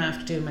sat down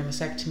after doing my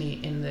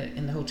mastectomy in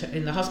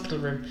the hospital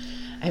room.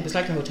 It was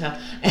like a hotel.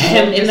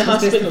 In the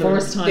hospital.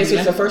 This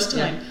was the first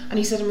time. Yeah. And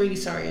he said, "I'm really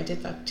sorry I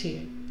did that to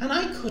you." And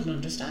I couldn't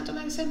understand. And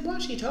I said,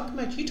 "What are you talking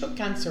about? You took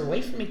cancer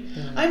away from me.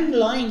 Yeah. I'm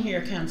lying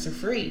here cancer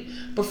free."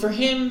 But for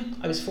him,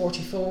 I was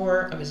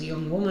 44. I was a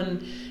young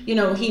woman. He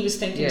was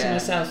thinking to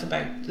himself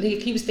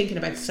he was thinking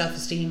about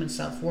self-esteem and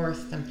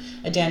self-worth and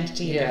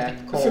identity and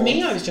everything. But for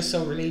me, I was just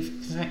so relieved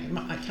because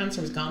my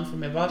cancer was gone from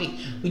my body.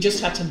 We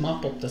just had to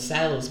mop up the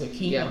cells with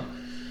chemo. Yeah.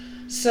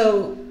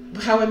 So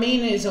how I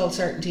mean is all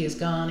certainty is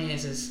gone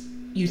is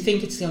you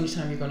think it's the only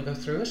time you're going to go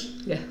through it.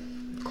 Yeah,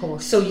 of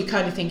course. So you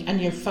kind of think, and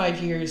you're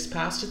 5 years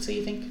past it, so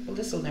you think, well,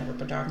 this will never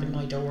darken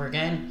my door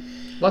again.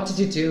 What did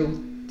you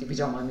do, if you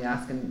don't mind me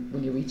asking,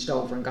 when you reached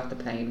over and got the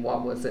pain?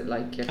 What was it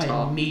like? I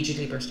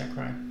immediately burst out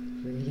crying.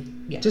 Really?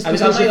 Yeah. Just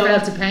because you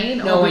felt the pain?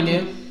 No, I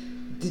knew.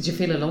 Did you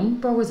feel a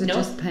lump or was it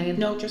just pain?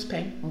 No, just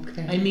pain.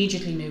 Okay. I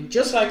immediately knew.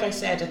 Just like I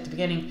said at the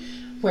beginning,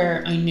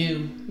 where I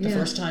knew the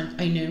first time,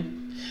 I knew.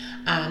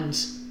 And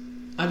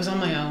I was on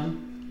my own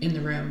in the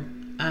room,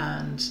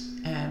 and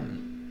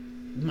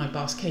my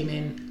boss came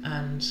in,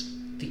 and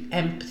the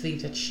empathy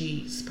that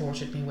she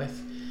supported me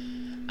with,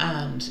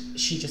 and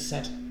she just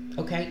said,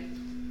 "Okay,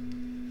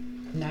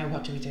 now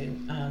what do we do?"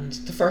 And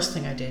the first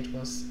thing I did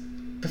was,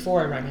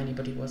 before I rang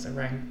anybody, I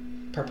rang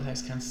Purple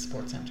House Cancer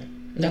Support Centre.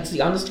 That's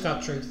the honest to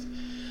God truth.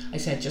 I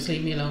said, just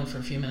leave me alone for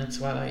a few minutes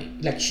while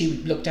she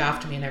looked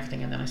after me and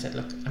everything, and then I said,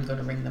 look, I'm going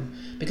to ring them,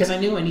 because I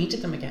knew I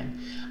needed them again,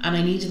 and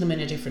I needed them in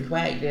a different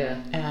way.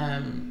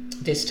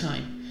 This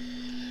time.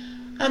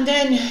 And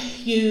then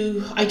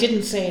I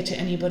didn't say it to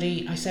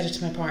anybody. I said it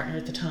to my partner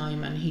at the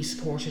time, and he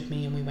supported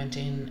me, and we went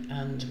in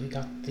and we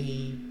got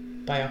the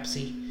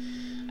biopsy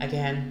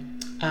again.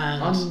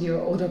 And on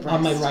your other breast?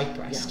 On my right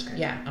breast.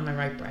 Yeah, on my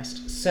right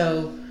breast.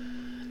 So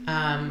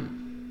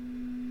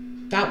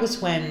that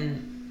was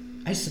when,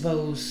 I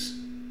suppose,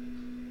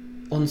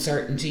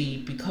 uncertainty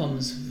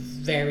becomes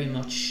very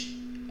much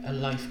a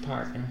life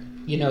partner.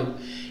 You don't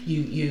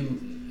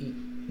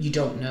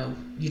know.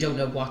 You don't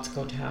know what's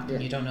going to happen.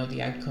 Yeah. You don't know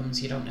the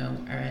outcomes. You don't know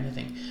or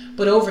anything.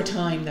 But over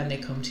time, then they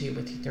come to you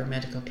with their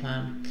medical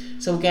plan.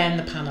 So again,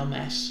 the panel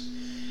met,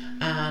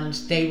 and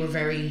they were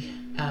very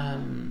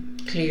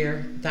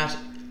clear that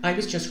I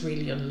was just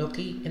really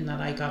unlucky in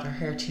that I got a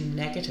HER2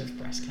 negative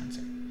breast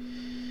cancer.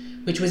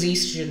 which was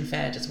estrogen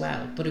fed as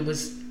well, but it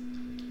was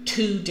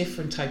 2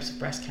 different types of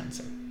breast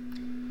cancer,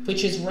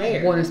 which is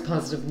rare. One is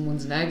positive and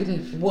one's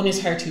negative. One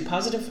is HER2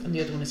 positive and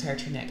the other one is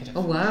HER2 negative.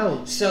 Oh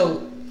wow.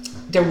 So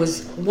there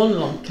was one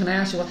lump. Can I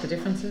ask you what the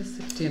difference is?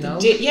 Do you know?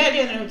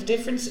 The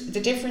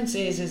difference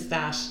is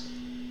that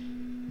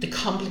the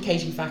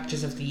complicating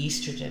factors of the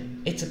estrogen,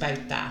 it's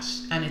about that,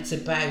 and it's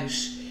about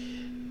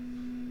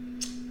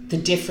the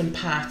different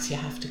paths you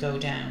have to go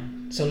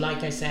down. So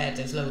like I said,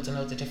 there's loads and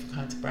loads of different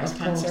kinds of breast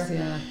cancer.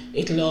 Yeah.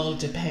 It'll all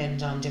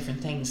depend on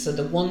different things. So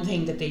the one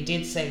thing that they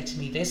did say to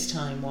me this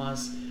time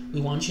was,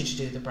 we want you to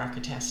do the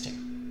BRCA testing.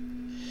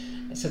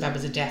 So that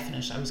was a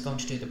definite. I was going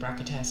to do the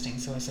BRCA testing.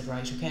 So I said,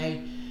 right,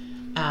 okay.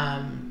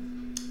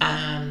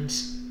 And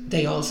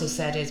they also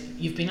said,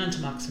 you've been on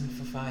tamoxifen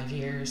for 5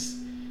 years.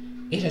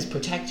 It has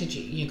protected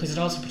you, because it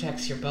also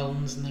protects your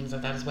bones and things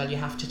like that as well. You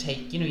have to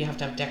take, you have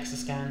to have DEXA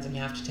scans, and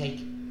you have to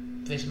take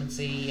vitamin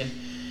C and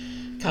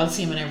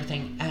calcium and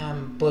everything,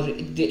 but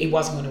it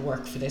wasn't going to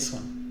work for this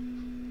one.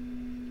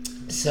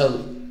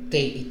 So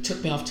they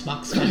took me off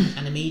tamoxifen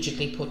and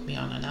immediately put me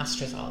on an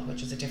anastrozole,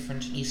 which is a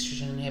different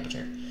estrogen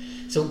inhibitor.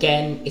 So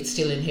again, it's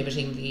still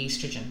inhibiting the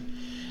estrogen.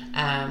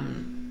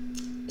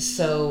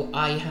 So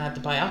I had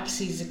the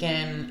biopsies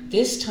again.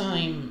 This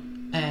time,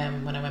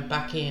 when I went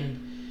back in,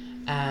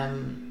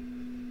 and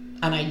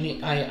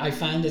I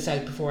found this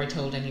out before I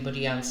told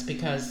anybody else,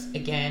 because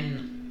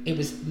again, it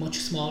was much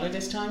smaller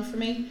this time for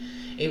me.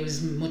 It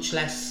was much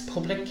less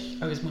public.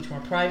 I was much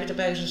more private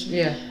about it.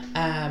 Yeah.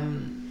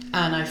 And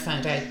I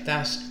found out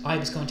that I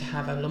was going to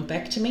have a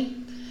lumpectomy,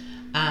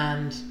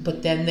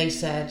 but then they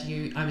said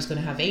I was going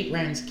to have 8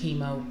 rounds of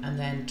chemo and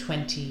then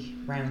 20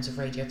 rounds of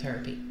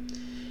radiotherapy.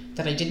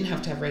 That I didn't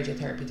have to have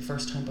radiotherapy the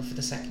first time, but for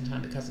the second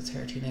time, because it's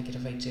HER2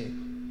 negative, I do.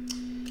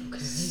 Okay.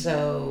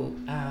 So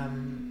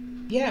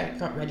I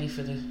got ready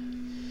for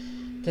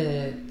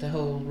the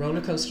whole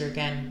roller coaster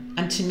again.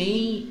 And to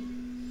me,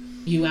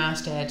 you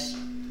asked Ed,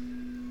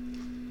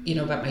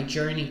 about my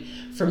journey.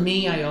 For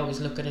me, I always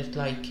look at it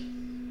like,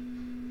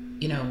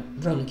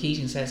 Ronan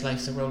Keating says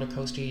life's a roller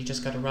coaster, you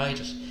just got to ride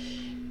it.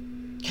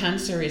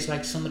 Cancer is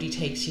like somebody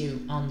takes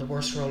you on the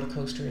worst roller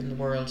coaster in the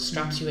world,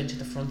 straps you into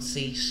the front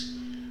seat,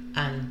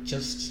 and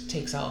just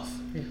takes off.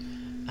 Yeah.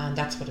 And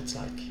that's what it's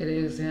like. It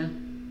is, yeah.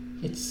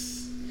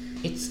 It's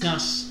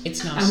not.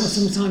 And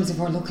sometimes if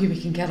we're lucky, we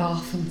can get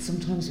off, and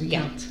sometimes we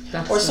can't.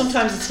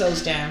 Sometimes it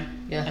slows down,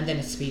 yeah, and then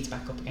it speeds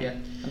back up again.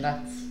 Yeah, and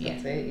that's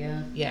it.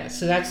 Yeah. Yeah.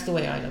 So that's the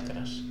way I look at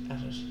it.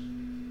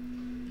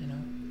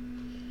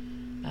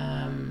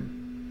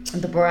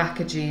 And the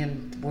BRCA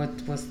gene,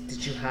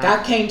 did you have?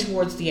 That came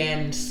towards the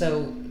end.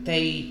 So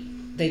they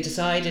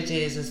decided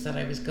is that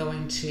I was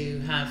going to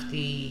have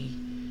the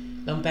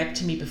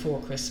lumpectomy before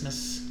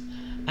Christmas,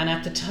 and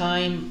at the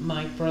time,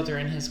 my brother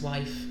and his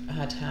wife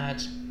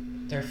had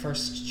their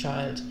first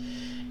child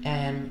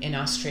in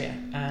Austria,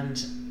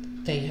 and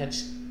they had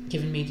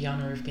given me the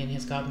honour of being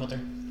his godmother,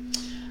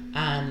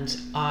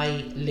 and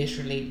I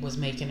literally was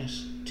making it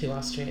to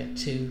Austria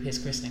to his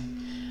christening.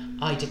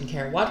 I didn't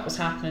care what was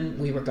happening,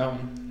 we were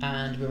going,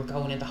 and we were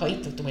going in the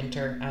height of the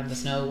winter and the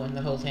snow and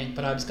the whole thing,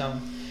 but I was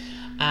going,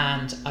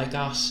 and I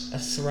got a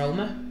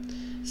seroma.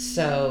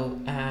 So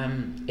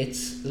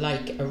it's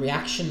like a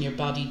reaction your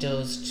body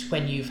does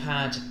when you've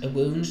had a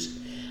wound,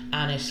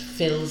 and it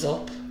fills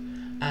up,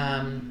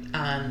 and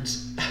I'd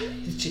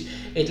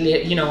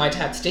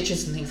had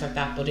stitches and things like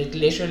that, but it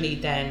literally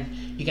then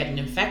you get an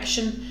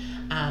infection,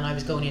 and I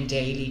was going in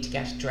daily to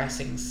get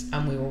dressings,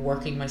 and we were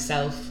working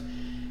myself,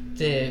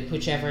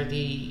 whichever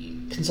the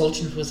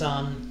consultant was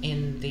on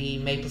in the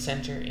Maple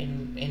Centre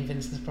in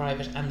Vincent's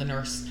Private, and the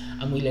nurse,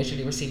 and we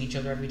literally were seeing each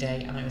other every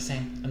day, and I was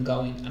saying, I'm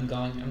going,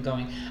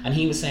 and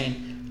he was saying,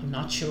 I'm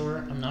not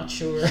sure,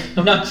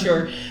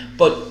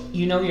 but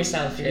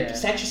yourself, you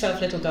set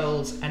yourself little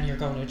goals and you're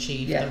going to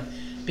achieve them,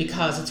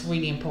 because it's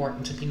really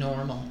important to be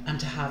normal and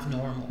to have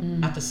normal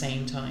at the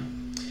same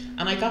time.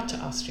 And I got to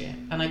Austria,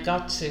 and I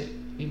got to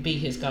be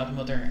his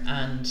godmother,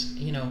 and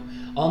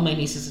all my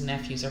nieces and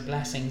nephews are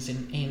blessings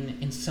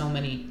in so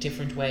many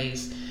different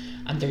ways,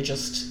 and they're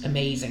just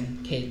amazing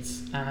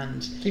kids,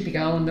 and keep you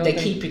going. They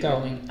keep you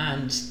going,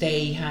 and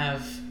they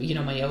have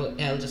my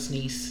eldest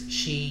niece,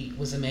 she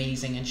was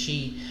amazing, and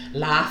she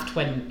laughed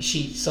when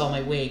she saw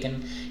my wig,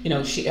 and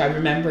I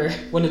remember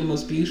one of the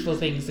most beautiful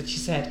things that she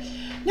said,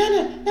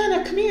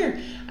 Nana, come here,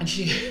 and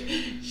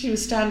she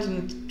was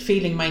standing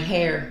feeling my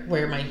hair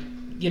where I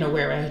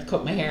had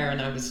cut my hair,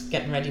 and I was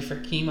getting ready for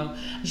chemo,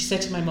 and she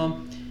said to my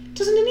mum,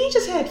 doesn't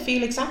Anita's head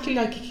feel exactly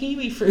like a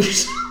kiwi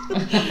fruit?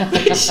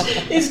 Which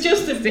is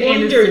just the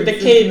wonder the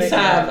kids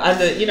have,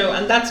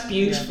 and that's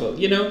beautiful,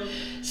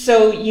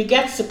 So you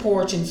get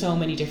support in so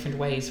many different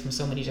ways from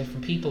so many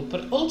different people,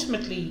 but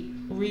ultimately,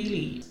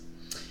 really.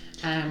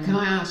 Can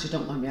I ask you,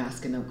 don't mind me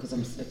asking now, because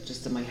I'm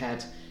just in my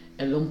head,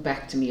 a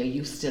lumpectomy, are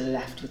you still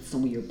left with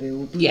some of your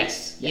boob?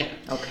 Yes. Yeah.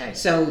 Okay.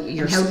 So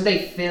how do they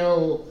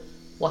fill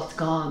what's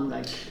gone?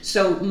 Like,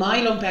 so my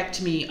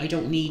lumpectomy, I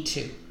don't need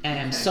to.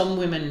 Some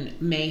women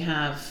may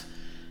have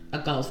a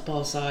golf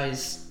ball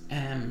size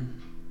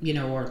you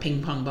know, or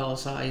ping pong ball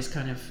size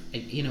kind of,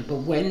 you know, but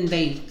when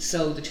they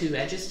sew the two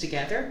edges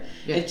together,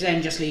 it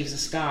then just leaves a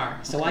scar.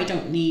 So I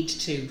don't need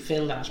to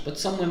fill that, but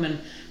some women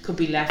could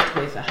be left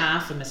with a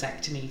half a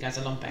mastectomy as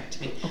a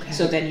lumpectomy.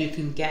 So then you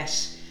can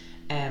get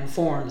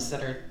forms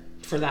that are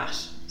for that.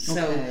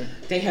 So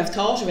they have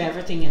thought of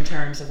everything in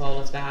terms of all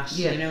of that,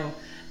 you know.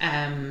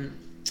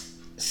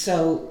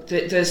 So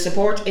the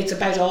support, it's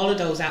about all of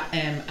those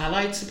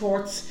allied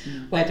supports,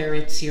 whether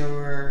it's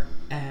your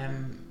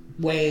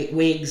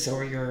wigs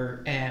or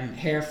your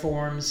hair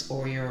forms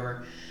or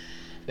your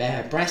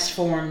breast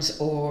forms,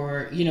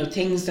 or, you know,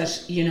 things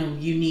that, you know,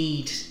 you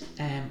need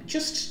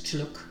just to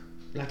look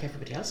like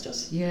everybody else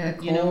does. Yeah, of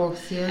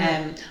course. You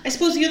know? I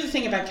suppose the other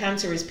thing about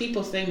cancer is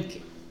people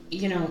think,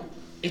 you know,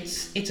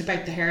 it's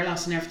about the hair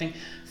loss and everything.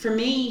 For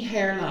me,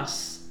 hair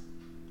loss,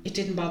 it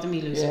didn't bother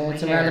me losing my hair.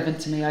 It's irrelevant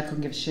to me. I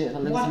couldn't give a shit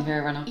about losing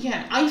hair or not.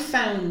 Yeah, I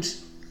found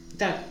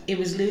that it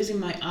was losing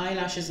my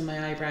eyelashes and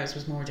my eyebrows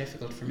was more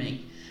difficult for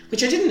me,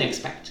 which I didn't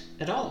expect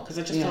at all, because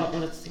I just thought,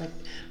 well, it's like,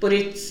 but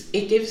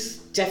it gives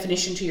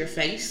definition to your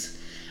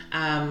face.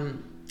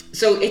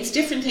 So it's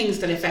different things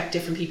that affect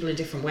different people in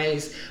different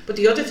ways. But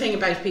the other thing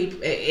about people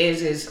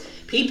is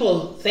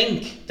people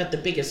think that the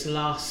biggest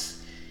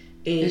loss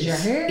is your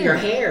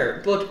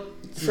hair. But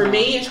for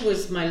me, it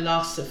was my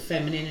loss of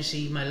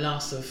femininity, my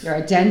loss of your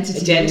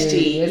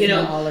identity, you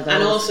know, all of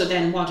and also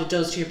then what it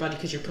does to your body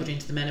because you're put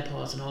into the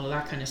menopause and all of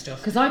that kind of stuff.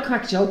 Because I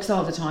crack jokes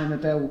all the time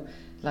about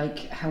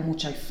like how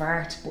much I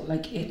fart, but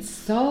like it's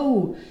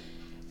so,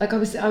 like I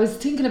was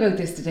thinking about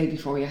this the day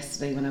before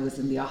yesterday when I was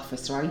in the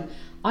office, right?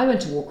 I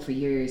went to work for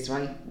years,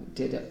 right?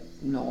 Did it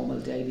normal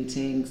daily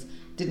things,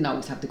 didn't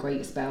always have the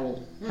greatest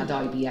bowel, had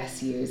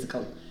IBS years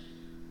ago.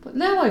 But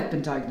now I've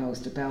been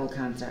diagnosed with bowel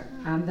cancer,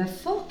 and the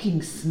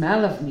fucking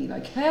smell of me,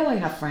 like how I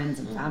have friends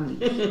and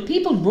family,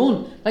 people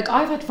run. Like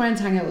I've had friends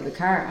hang out with the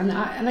car, and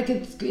like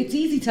it's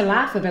easy to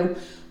laugh about,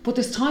 but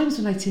there's times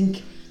when I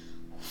think,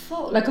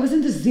 fuck, like I was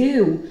in the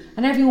zoo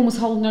and everyone was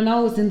holding their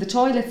nose in the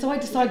toilet, so I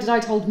decided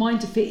I'd hold mine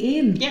to fit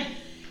in. Yeah.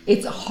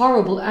 It's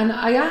horrible. And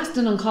I asked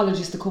an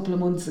oncologist a couple of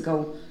months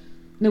ago,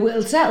 now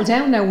it'll settle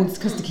down now once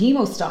because the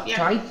chemo stopped,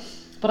 right?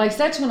 But I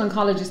said to an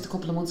oncologist a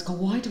couple of months ago,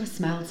 why do I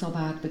smell so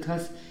bad?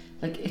 Because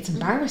like it's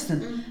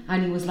embarrassing.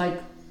 And he was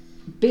like,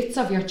 bits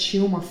of your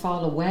tumour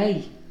fall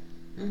away,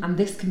 and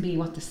this can be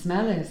what the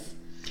smell is.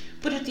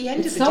 But at the end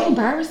of the day, it's so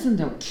embarrassing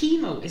though.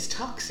 Chemo is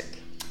toxic.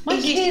 My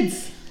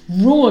kids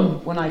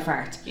run when I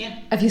fart. Yeah.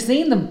 Have you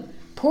seen them?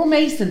 Poor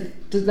Mason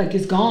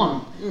is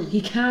gone. He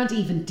can't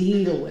even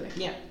deal with it.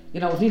 Yeah. You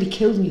know, it nearly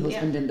killed my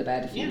husband in the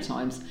bed a few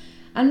times.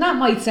 And that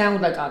might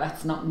sound like, oh,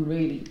 that's nothing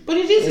really. But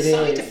it is a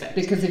side effect.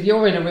 Because if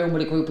you're in a room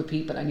with a group of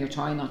people and you're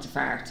trying not to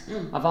fart,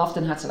 I've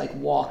often had to like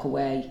walk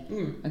away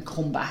and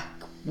come back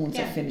once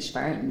I finish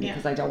farting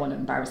because I don't want to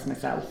embarrass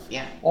myself.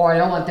 Yeah. Or I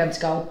don't want them to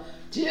go,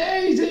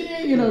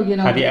 Jeez, you know.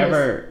 Have you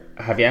ever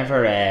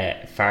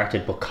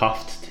farted but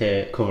coughed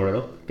to cover it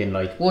up? Been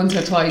like once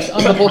or twice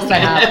on the bus. I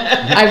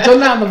have. I've done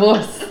that on the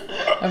bus.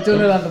 I've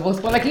done it on the bus.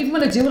 But like even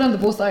when I do it on the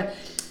bus,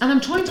 and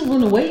I'm trying to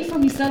run away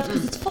from myself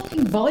because it's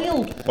fucking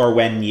vile. Or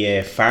when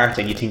you fart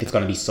and you think it's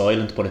going to be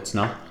silent but it's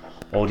not.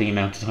 All the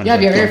amount of time. You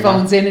have your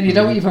earphones in and you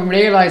don't even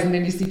realise, and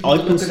then you see people I've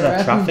been looking stood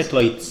at around. traffic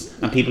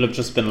lights and people have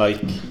just been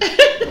like,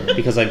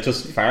 because I've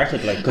just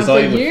farted, like, because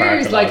I would years, fart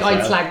a lot like as I'd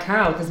well. slag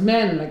Carl because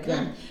men like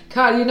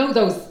Carl, you know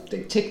those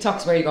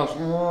TikToks where you go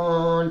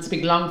and it's a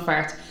big long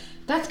fart.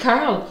 That's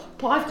Carl,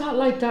 but I've got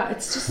like that.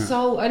 It's just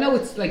so. I know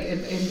it's like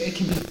it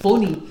can be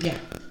funny. Yeah.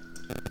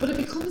 But it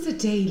becomes a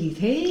daily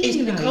thing.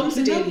 It becomes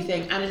a daily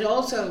thing, and it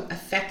also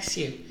affects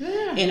you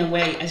in a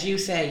way, as you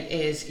say,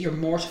 is you're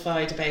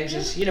mortified about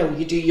it. You know,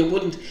 you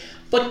wouldn't.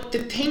 But the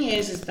thing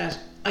is that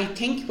I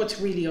think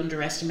what's really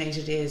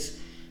underestimated is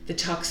the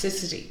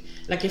toxicity.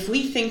 Like if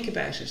we think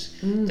about it,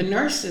 the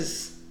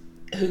nurses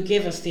who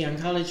give us the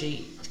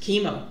oncology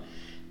chemo,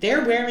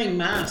 they're wearing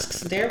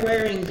masks, they're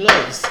wearing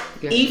gloves,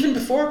 even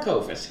before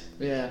COVID.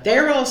 Yeah.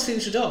 They're all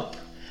suited up.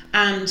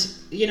 And,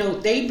 you know,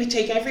 they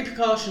take every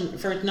precaution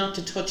for it not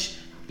to touch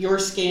your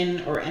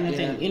skin or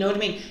anything. You know what I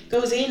mean?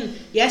 Goes in,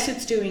 yes,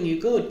 it's doing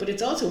you good, but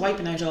it's also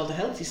wiping out all the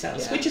healthy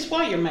cells, which is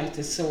why your mouth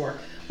is sore,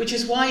 which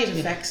is why it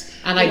affects.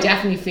 And I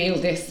definitely feel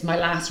this. My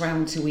last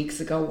round 2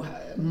 weeks ago,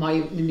 my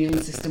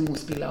immune system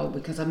must be low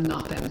because I'm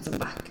not bouncing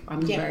back.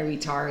 I'm very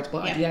tired,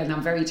 but and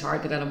I'm very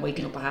tired, but then I'm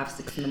waking up at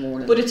 6:30 in the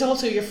morning. But it's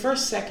also your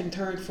first, second,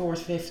 third,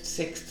 fourth, fifth,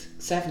 sixth,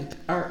 seventh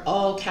are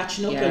all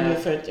catching up on you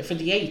for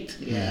the 8th.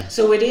 Yeah.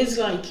 So it is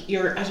like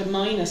you're at a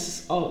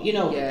minus, you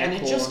know, and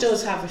it just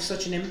does have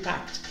such an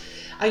impact.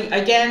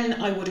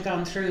 I would have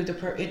gone through the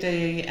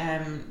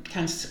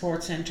Cancer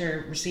Support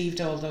Centre, received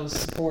all those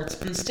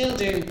supports and still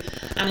do.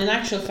 And in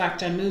actual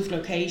fact, I moved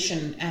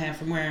location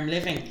from where I'm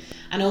living.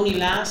 And only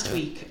last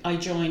week I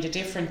joined a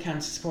different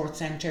Cancer Support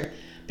Centre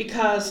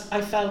because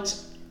I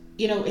felt,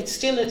 you know, it's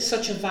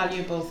such a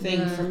valuable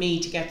thing for me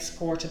to get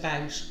support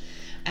about.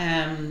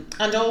 And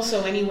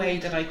also any way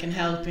that I can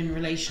help in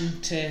relation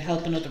to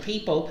helping other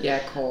people. Yeah,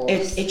 of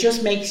course. It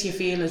just makes you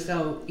feel as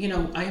though, you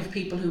know, I have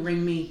people who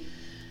ring me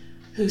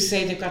who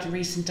say they've got a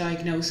recent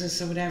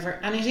diagnosis or whatever,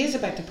 and it is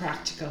about the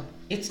practical.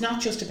 It's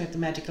not just about the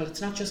medical.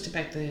 It's not just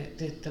about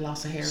the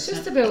loss of hair. It's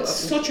just about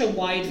such a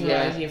wide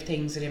variety of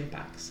things it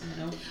impacts.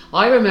 You know?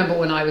 I remember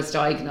when I was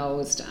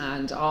diagnosed,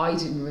 and I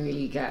didn't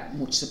really get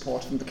much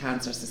support from the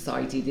Cancer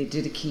Society. They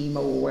did a chemo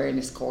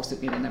awareness course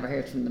with me, and I never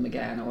heard from them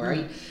again.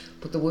 Alright,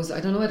 but there was, I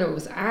don't know whether it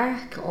was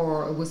ARC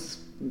or it was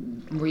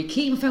Marie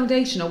Keaton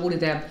Foundation or one of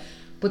them,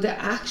 but they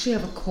actually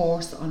have a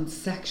course on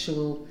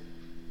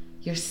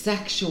your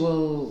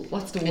sexual,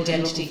 what's the word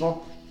identity. I'm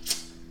looking for?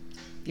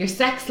 Your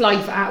sex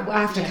life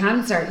after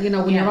cancer, you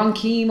know, when you're on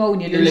chemo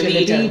and you lose your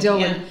libido,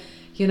 and,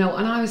 you know,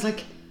 and I was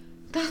like,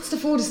 that's the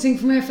furthest thing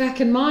from our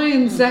fucking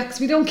mind, sex,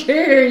 we don't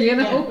care, you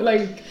know,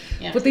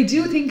 but they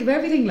do think of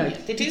everything,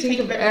 like, they do think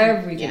of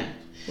everything. Yeah.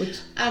 Which,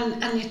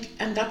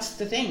 and that's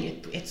the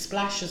thing, it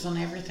splashes on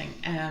everything.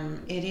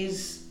 It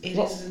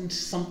isn't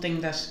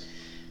something that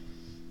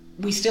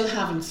we still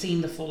haven't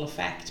seen the full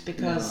effect,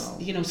 because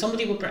you know,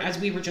 somebody would, as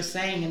we were just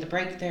saying in the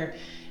break there,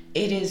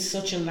 it is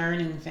such a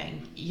learning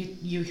thing.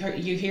 You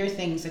hear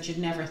things that you'd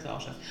never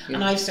thought of,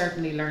 and I've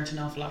certainly learned an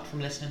awful lot from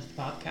listening to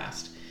the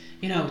podcast,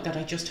 you know, that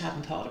I just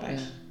hadn't thought about.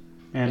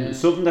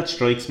 Something that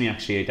strikes me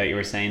actually that you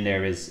were saying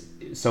there is,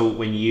 so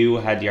when you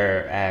had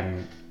your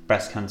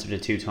breast cancer the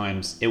 2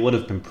 times, it would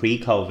have been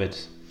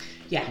pre-COVID.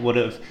 Would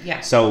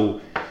have.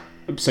 So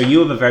you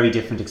have a very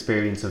different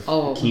experience of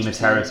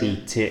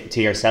chemotherapy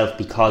to yourself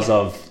because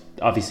of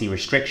obviously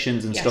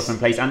restrictions and stuff in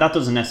place, and that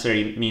doesn't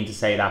necessarily mean to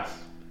say that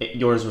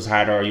yours was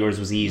harder or yours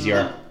was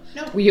easier.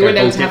 No. Well, you were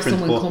allowed to have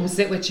someone come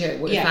sit with you,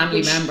 with a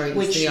family member.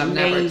 You see, I've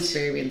never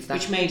experienced that.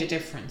 Which made a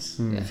difference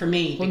for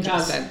me,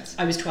 because 100%.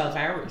 I was 12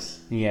 hours.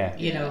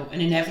 You know,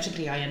 and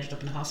inevitably I ended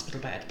up in a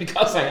hospital bed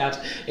because I had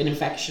an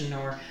infection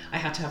or I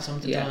had to have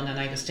something done, and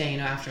I was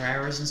staying after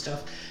hours and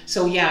stuff.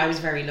 So I was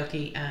very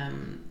lucky.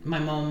 My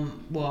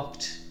mum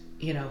walked,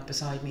 you know,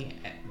 beside me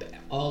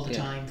all the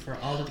time for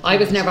all of the I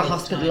was never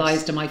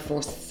hospitalised in my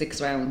first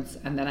 6 rounds,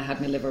 and then I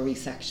had my liver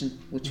resection,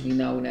 which we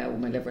know now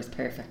my liver is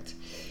perfect.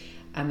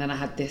 And then I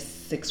had this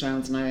 6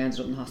 rounds, and I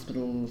ended up in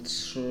hospital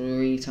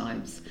 3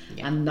 times.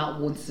 And not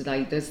once did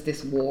I, there's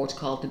this ward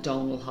called the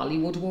Donal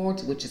Hollywood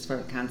ward, which is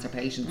for cancer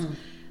patients.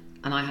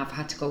 And I have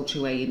had to go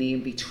through A&E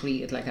and be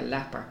treated like a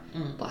leper.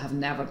 But I have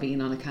never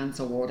been on a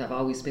cancer ward. I've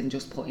always been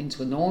just put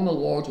into a normal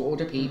ward with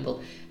other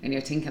people. And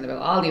you're thinking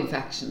about all the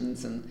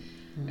infections, and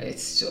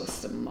it's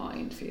just a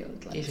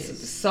minefield. Like,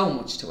 there's so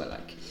much to it.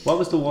 Like, what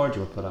was the ward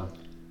you were put on?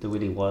 The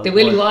Willie Wild. The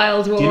Willie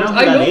Wild ward. Do you know who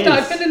I that love is?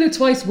 that. I've been in it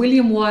twice.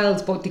 William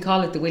Wilde, but they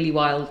call it the Willie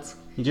Wild.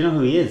 Do you know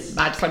who he is?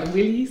 Mad for the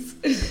Willies.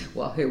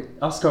 Well, who?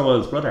 Oscar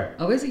Wilde's brother.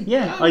 Oh, is he?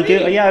 Yeah, oh, I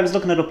really? do. Yeah, I was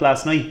looking it up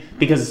last night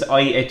because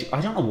I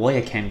don't know why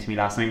it came to me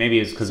last night. Maybe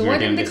it was because we were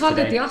doing this today. So why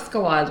didn't they call it the Oscar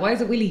Wilde? Why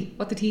is it Willie?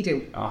 What did he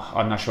do? Oh,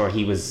 I'm not sure.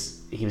 He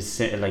was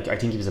like, I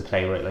think he was a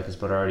playwright like his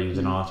brother, or he was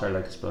an author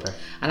like his brother.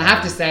 And I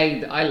have to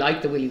say, I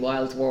like the Willie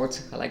Wilde ward.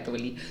 I like the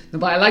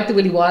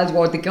Willie Wilde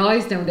ward. The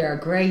guys down there are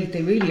great.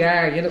 They really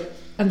are, you know,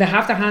 and they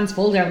have their hands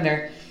full down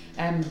there.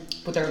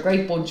 But they're a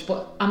great bunch.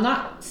 But I'm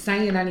not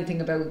saying anything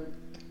about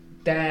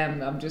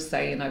them. I'm just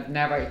saying I've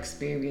never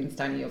experienced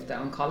any of the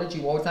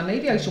oncology wards, and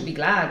maybe I should be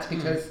glad,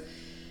 because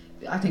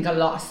I think a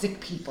lot of sick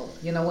people,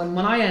 you know,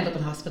 when I end up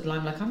in hospital,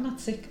 I'm like, I'm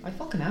not sick, I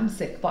fucking am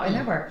sick, but I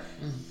never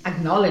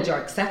acknowledge or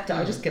accept it.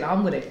 I just get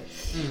on with it.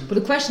 But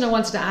the question I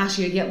wanted to ask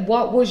you,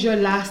 what was your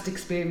last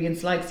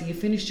experience like? So you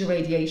finished your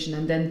radiation,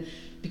 and then,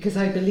 because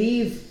I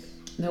believe,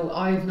 no,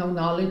 I have no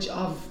knowledge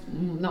of,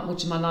 not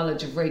much of my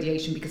knowledge of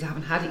radiation because I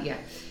haven't had it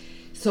yet.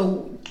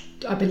 So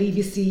I believe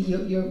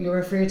you're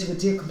referred to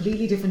a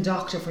completely different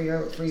doctor for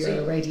your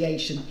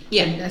radiation.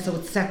 And so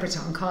it's separate to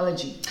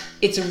oncology.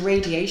 It's a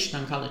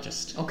radiation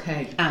oncologist.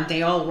 Okay. And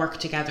they all work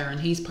together, and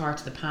he's part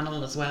of the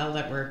panel as well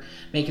that we're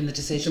making the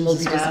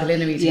decisions. The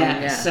multidisciplinary team.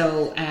 Yeah.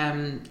 So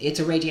it's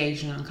a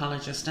radiation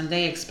oncologist, and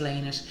they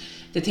explain it.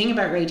 The thing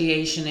about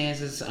radiation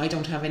is I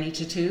don't have any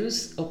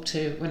tattoos up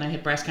to when I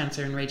had breast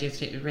cancer and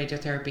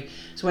radiotherapy.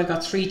 So I've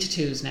got 3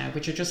 tattoos now,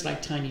 which are just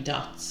like tiny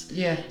dots.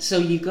 Yeah. So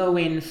you go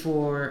in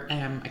for,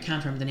 I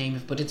can't remember the name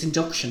of it, but it's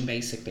induction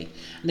basically.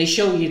 And they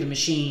show you the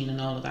machine and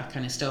all of that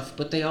kind of stuff,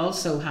 but they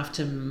also have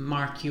to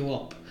mark you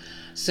up.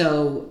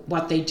 So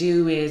what they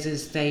do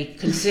is they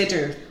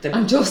consider the...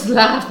 I'm just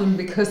laughing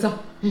because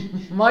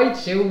my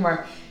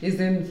tumour is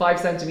in 5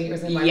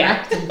 centimetres in my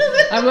rectum.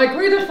 I'm like,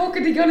 where the fuck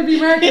are they going to be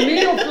marking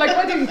me up? Like,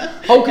 what are you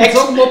poking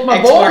something up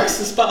my butt? Marks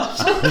the spot.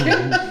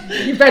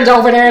 You bend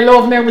over there,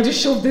 love, now we'll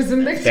just shove this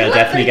in next. They'll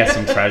definitely get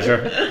some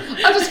treasure.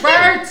 I'll just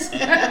fart.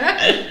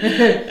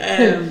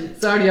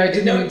 Sorry, I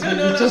didn't mean to.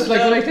 No, just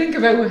like when I think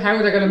about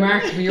how they're going to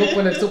mark me up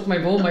when it's up my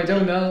bum, I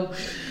don't know.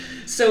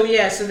 So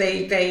so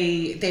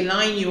they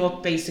line you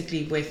up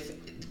basically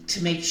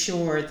to make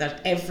sure that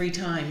every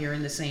time you're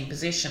in the same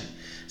position.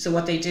 So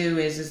what they do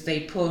is they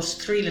put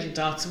 3 little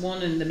dots,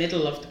 one in the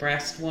middle of the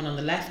breast, one on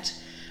the left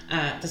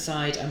the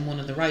side, and one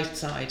on the right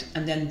side,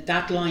 and then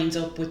that lines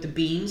up with the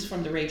beams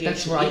from the radiation.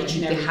 That's right. Each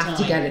and every they have time.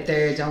 to get it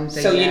there, don't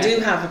they? So you do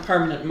have a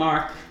permanent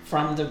mark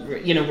from the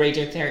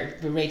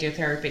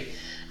radiotherapy.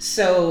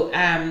 So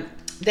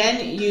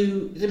then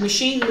the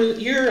machine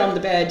you're on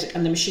the bed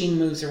and the machine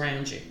moves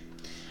around you,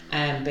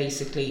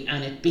 basically,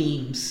 and it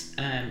beams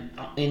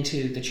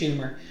into the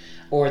tumour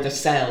or the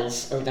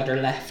cells or that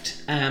are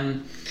left,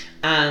 and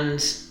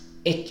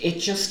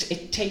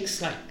it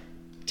takes like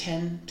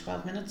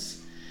 10-12 minutes.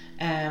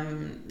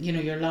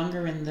 You're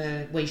longer in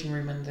the waiting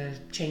room and the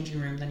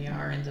changing room than you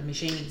are in the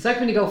machine. It's like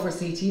when you go for a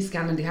CT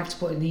scan and they have to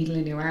put a needle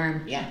in your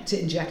arm to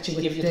inject you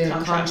with the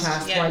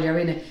contrast while you're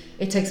in it.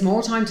 It takes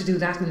more time to do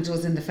that than it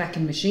does in the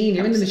feckin' machine.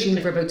 You're in the machine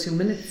for about 2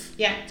 minutes.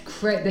 Yeah. It's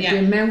the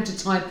amount of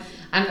time.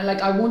 And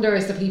like, I wonder,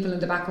 is the people in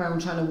the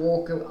background trying to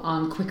work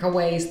on quicker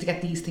ways to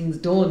get these things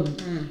done?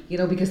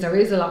 Because there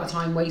is a lot of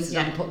time wasted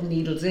on putting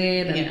needles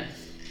in and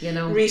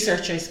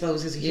research, I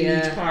suppose, is a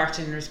huge part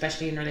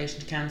especially in relation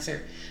to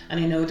cancer. And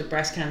I know that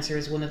breast cancer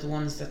is one of the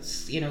ones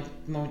that's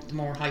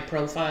more high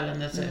profile, and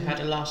that's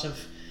had a lot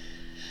of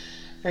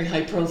very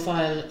high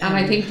profile. And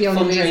I think the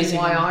only reason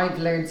why I've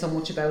learned so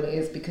much about it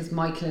is because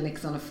my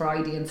clinic's on a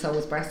Friday, and so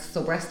is breast.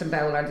 So breast and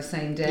bowel are the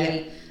same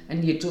day,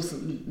 and you just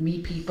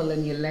meet people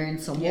and you learn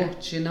so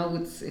much.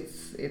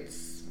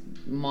 It's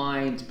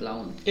mind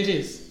blowing. It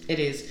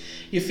is.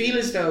 You feel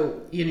as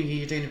though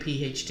you're doing a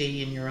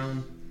PhD in your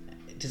own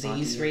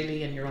disease,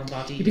 really, in your own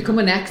body. You become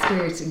an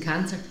expert in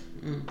cancer.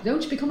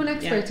 Don't you become an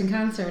expert in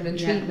cancer and in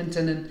treatment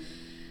and in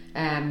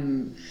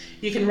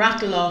you can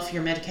rattle off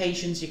your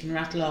medications, you can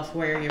rattle off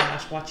where you're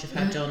at, what you've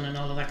had done and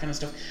all of that kind of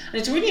stuff. And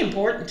it's really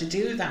important to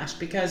do that,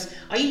 because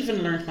I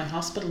even learned my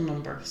hospital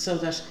number, so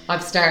that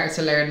I've started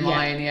to learn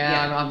mine,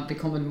 and I'm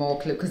becoming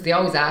more clue, because they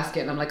always ask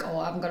it and I'm like,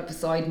 I haven't got it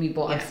beside me,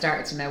 but I've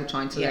started to now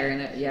trying to learn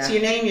it. So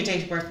your name, your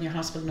date of birth and your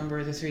hospital number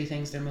are the three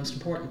things that are most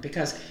important,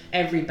 because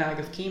every bag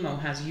of chemo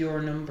has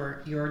your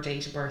number, your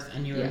date of birth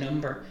and your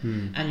number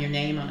and your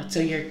name on it. So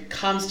you're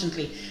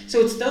constantly, so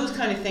it's those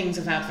kind of things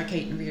of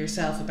advocating for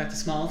yourself about the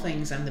small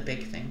things and the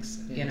big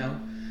things,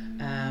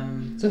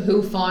 So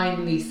who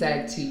finally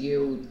said to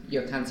you,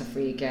 you're cancer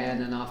free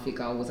again and off you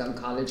go? Was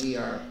oncology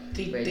or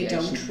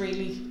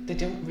radiation? They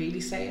don't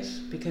really say it,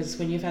 because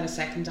when you've had a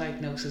second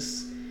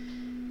diagnosis,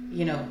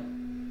 the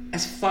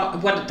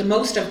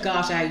most I've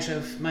got out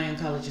of my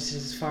oncologist is,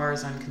 as far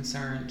as I'm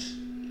concerned,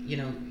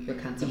 you're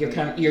cancer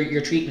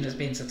your treatment has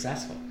been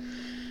successful.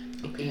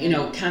 Okay.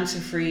 Cancer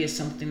free is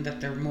something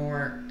that they're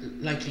more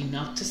likely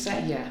not to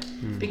say,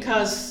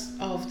 because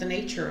of the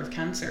nature of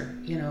cancer,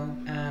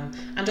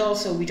 and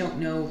also we don't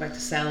know about the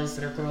cells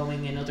that are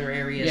growing in other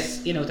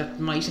areas, that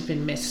might have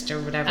been missed or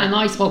whatever. And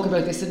I spoke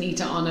about this,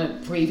 Anita, on a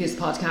previous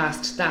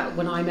podcast, that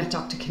when I met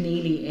Dr.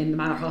 Keneally in the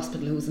Manor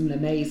Hospital, who's an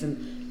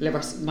amazing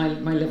liver,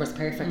 my liver's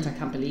perfect, I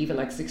can't believe it,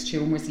 like 6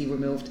 tumours he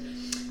removed,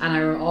 and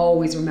I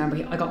always remember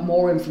I got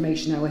more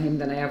information out of him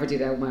than I ever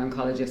did out of my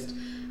oncologist.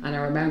 And I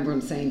remember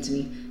him saying to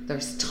me,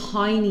 there's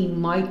tiny,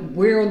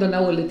 we're under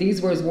no, these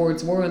were his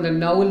words, we're under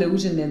no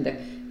illusion in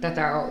that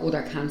there are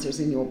other cancers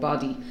in your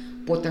body,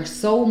 but they're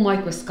so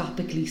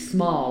microscopically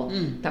small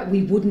that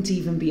we wouldn't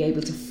even be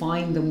able to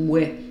find them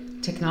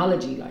with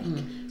technology.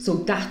 So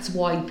that's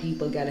why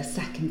people get a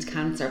second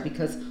cancer,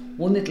 because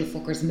one little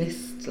fucker's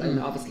missed. And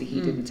obviously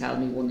he didn't tell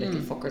me one little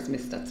fucker's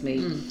missed, that's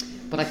me.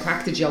 But I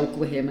cracked a joke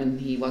with him and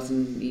he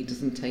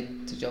doesn't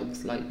take the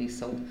jokes lightly,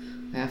 so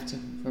I have to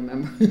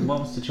remember.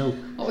 What was the joke?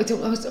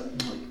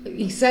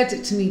 He said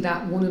to me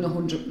that 1 in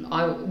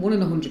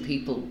 100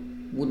 people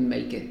wouldn't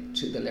make it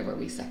to the liver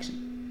resection.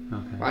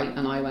 Okay. Right?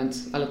 And I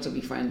looked at my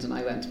friend and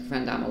I went,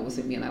 friend Emma was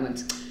with me, and I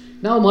went,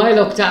 no, my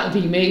luck, that'll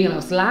be me. And I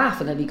was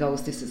laughing, and he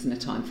goes, this isn't a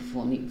time for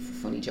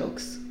funny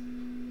jokes.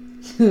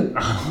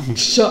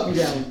 Shut me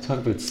down. Talk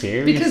about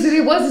serious. Because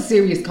it was a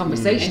serious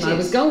conversation. I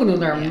was going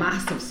under a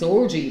massive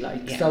surgery,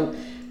 so.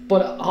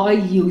 But I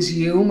use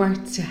humour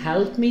to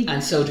help me.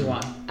 And so do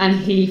I. And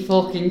he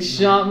fucking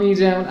shot me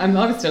down. I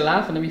was still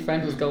laughing and my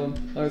friend was going.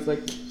 I was like...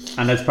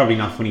 And that's probably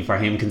not funny for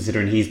him,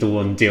 considering he's the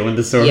one doing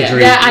the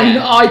surgery. And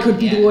I could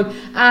be the one.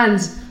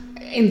 And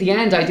in the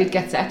end, I did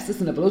get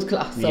sepsis and a blood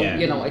clot. So,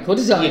 I could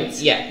have died.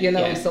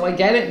 So I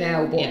get it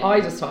now. But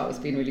I just thought it was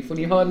being really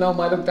funny. Oh no,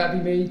 my look,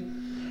 that'd be me.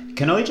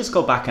 Can I just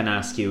go back and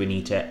ask you,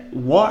 Anita,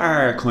 what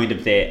are kind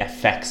of the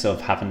effects of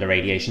having the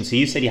radiation? So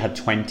you said you had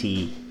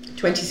 20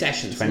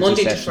 sessions,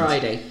 Monday to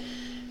Friday,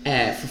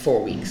 for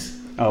 4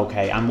 weeks.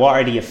 Okay, and what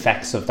are the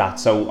effects of that?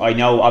 So I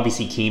know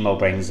obviously chemo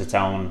brings its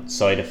own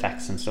side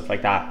effects and stuff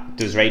like that.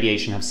 Does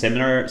radiation have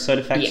similar side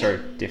effects or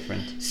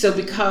different? So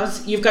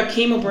because you've got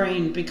chemo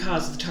brain,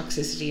 because of the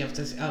toxicity of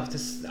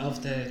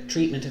the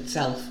treatment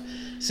itself.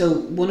 So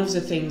one of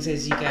the things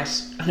is you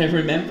get, and I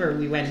remember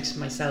we went,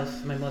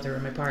 myself, my mother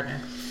and my partner,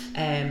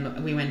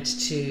 we went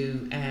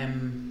to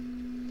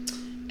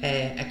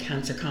a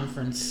cancer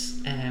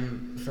conference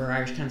for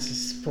Irish Cancer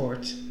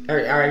Support,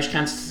 or Irish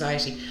Cancer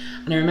Society,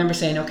 and I remember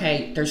saying,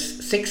 okay,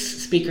 there's 6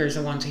 speakers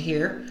I want to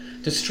hear,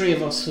 there's 3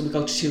 of us, so we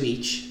go to 2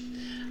 each.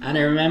 And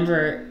I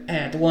remember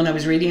the one I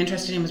was really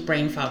interested in was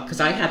brain fog,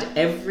 because I had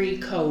every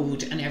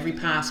code and every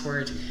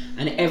password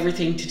and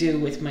everything to do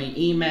with my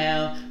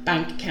email,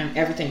 bank account,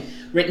 everything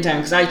written down,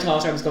 because I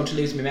thought I was going to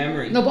lose my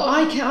memory. No, but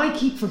I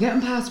keep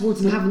forgetting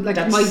passwords and having the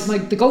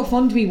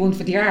GoFundMe one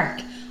for the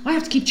Ark. I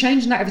have to keep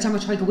changing that every time I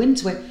try to go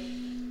into it.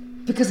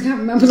 Because I can't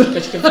remember the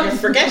But you can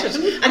forget it.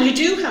 And you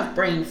do have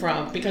brain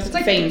fog because it's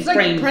it's like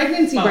brain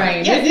pregnancy fog.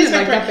 brain. Yeah, it is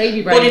like that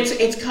baby brain. But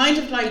it's kind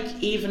of like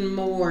even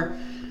more.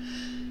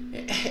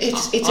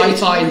 I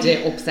find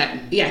it upsetting.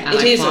 Yeah, and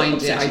it is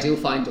upsetting. I do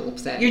find it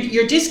upsetting.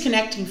 You're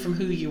disconnecting from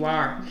who you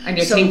are, and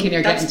you're thinking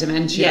you're getting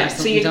dementia. Yeah, or so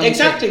something,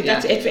 exactly. Yeah.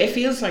 That's it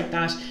feels like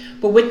that.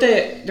 But with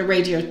the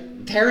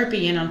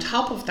radiotherapy and on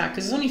top of that,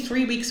 because it's only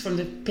 3 weeks from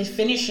the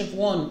finish of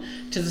one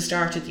to the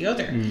start of the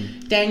other,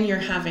 then you're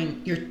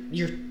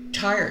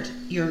tired.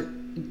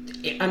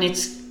 And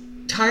it's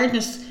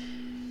tiredness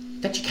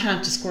that you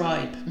can't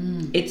describe.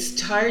 It's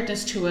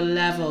tiredness to a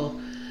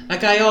level.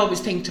 Like I always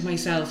think to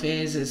myself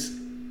is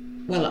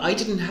well, I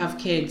didn't have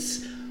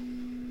kids,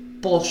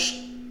 but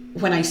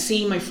when I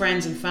see my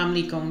friends and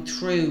family going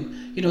through,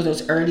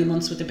 those early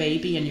months with the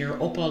baby and you're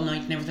up all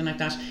night and everything like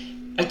that,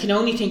 I can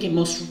only think it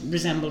must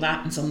resemble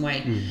that in some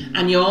way.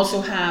 And you also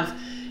have,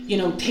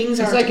 things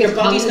it's are like your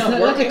body's not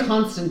working. Like a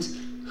constant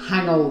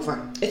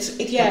hangover. It's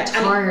a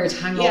tired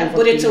hangover. Yeah,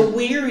 but it's a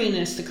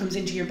weariness that comes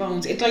into your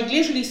bones. It like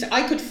literally,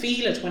 I could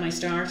feel it when I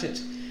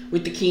started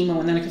with the chemo,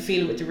 and then I could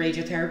feel it with the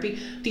radiotherapy.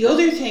 The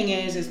other thing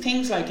is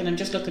things like, and I'm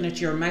just looking at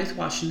your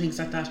mouthwash and things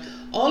like that,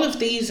 all of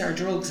these are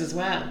drugs as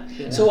well.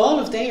 Yeah. So all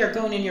of they are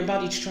going in your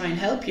body to try and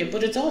help you,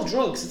 but it's all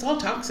drugs, it's all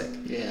toxic.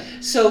 Yeah.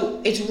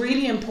 So it's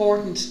really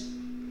important.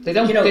 They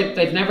don't.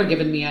 They've never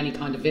given me any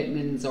kind of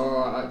vitamins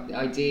or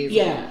ideas.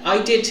 Yeah,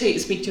 I did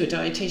speak to a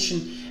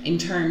dietitian in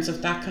terms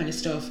of that kind of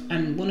stuff,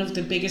 and one of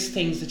the biggest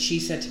things that she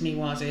said to me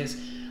is,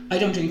 I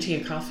don't drink tea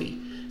or coffee.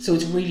 So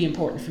it's really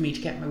important for me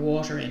to get my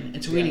water in.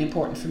 It's really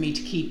important for me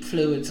to keep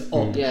fluids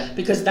up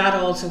because that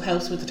also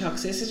helps with the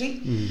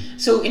toxicity.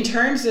 So in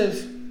terms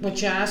of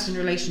what you asked in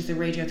relation to the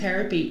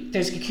radiotherapy,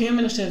 there's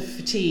cumulative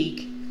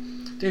fatigue,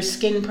 there's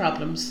skin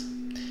problems,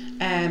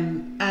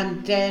 and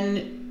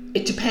then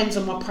it depends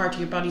on what part of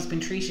your body's been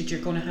treated.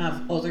 You're going to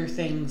have other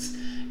things,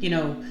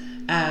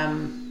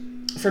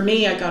 for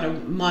me, I got a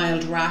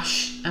mild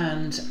rash,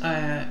 and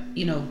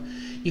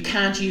you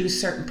can't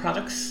use certain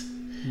products.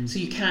 So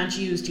you can't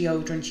use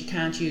deodorant, you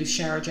can't use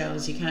shower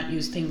gels, you can't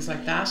use things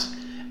like that,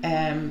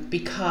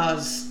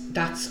 because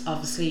that's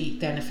obviously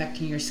then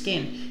affecting your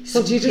skin.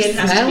 So do you just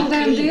smell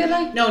them, do you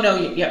like? No,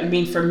 I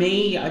mean, for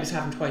me, I was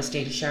having twice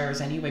daily showers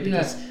anyway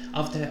because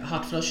of the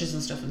hot flushes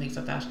and stuff and things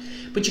like that.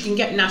 But you can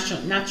get natural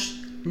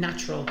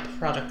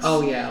products.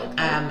 Oh yeah.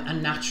 Okay.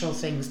 And natural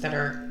things that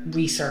are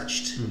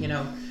researched,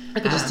 I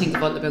could just think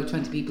about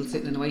 20 people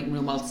sitting in a waiting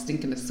room all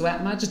stinking of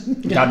sweat,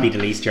 imagine. That'd be the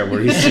least your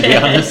worries, to be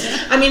honest.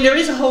 I mean, there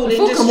is a whole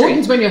industry.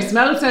 Fucking when your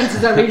smell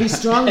senses are really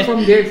strong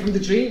from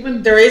the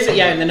treatment. There is,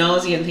 and the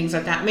nausea and things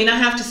like that. I mean, I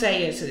have to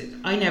say,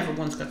 I never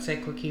once got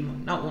sick with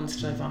chemo. Not once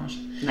did I vomit.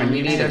 No,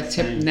 me neither.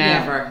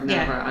 Never.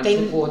 And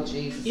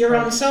Jesus you're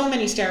Christ. On so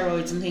many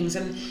steroids and things,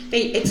 and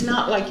it's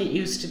not like it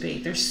used to be.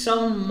 There's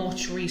so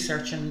much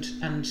research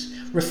and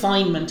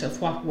refinement of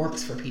what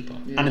works for people.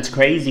 Yeah. And it's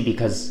crazy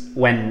because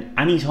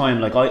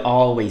anytime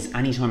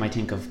I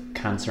think of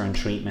cancer and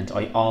treatment,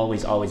 I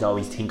always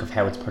think of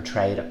how it's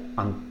portrayed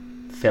on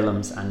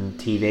films and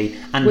TV,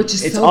 and which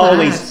is it's so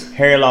always bad.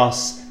 Hair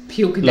loss,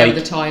 puking down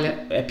the toilet,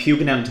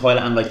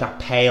 and like that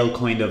pale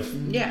kind of.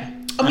 Yeah.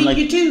 I mean,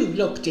 you do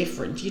look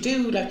different. You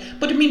do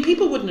but I mean,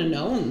 people wouldn't have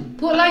known.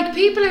 But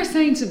people are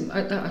saying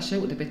I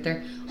shouted a bit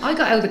there. I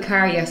got out of the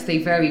car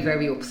yesterday very,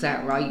 very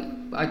upset, right?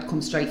 I'd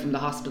come straight from the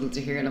hospital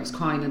to here and I was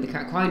crying in the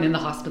car, crying in the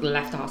hospital,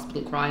 left the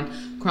hospital crying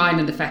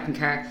in the fucking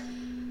car.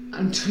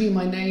 And 3 of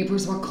my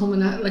neighbours were coming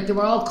they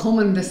were all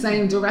coming the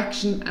same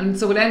direction, and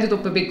so it ended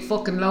up a big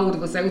fucking load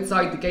of us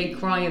outside the gate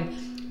crying.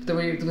 There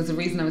was a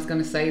reason I was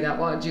going to say that,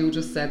 what you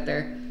just said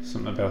there.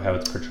 Something about how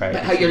it's portrayed.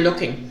 How you're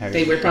looking.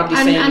 They were probably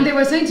saying. And they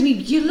were saying to me,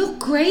 you look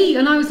great.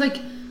 And I was like,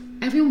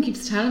 everyone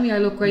keeps telling me I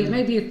look great.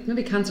 Maybe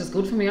cancer's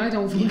good for me. I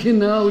don't fucking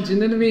know. Do you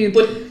know what I mean?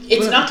 But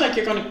it's not like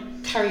you're going to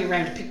carry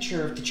around a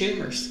picture of the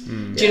tumours.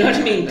 Do you know what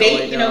I mean?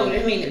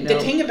 The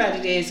thing about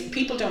it is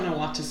people don't know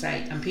what to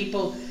say, and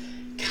people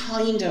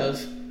kind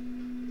of,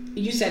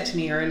 you said to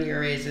me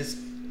earlier is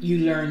you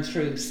learn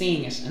through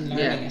seeing it and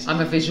learning it. I'm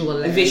a visual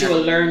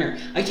learner.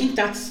 I think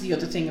that's the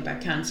other thing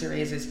about cancer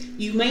is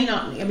you may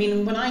not, I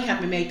mean, when I had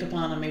my makeup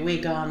on and my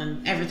wig on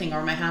and everything,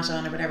 or my hat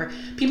on or whatever,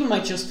 people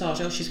might just thought,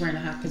 oh, she's wearing a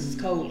hat because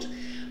it's cold.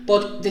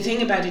 But the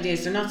thing about it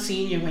is they're not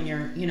seeing you when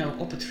you're,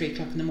 up at 3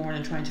 o'clock in the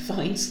morning trying to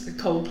find a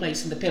cold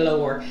place in the pillow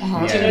or, do you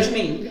know what I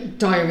mean?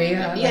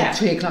 Diarrhea,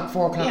 3 o'clock,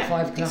 4 o'clock,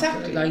 5 o'clock.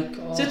 Exactly.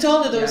 So it's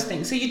all of those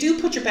things. So you do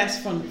put your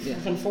best front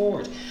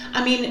forward.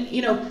 I mean,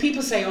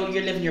 people say, oh,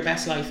 you're living your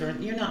best life, or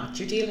you're not.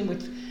 You're dealing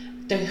with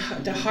the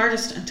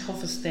hardest and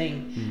toughest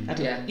thing. I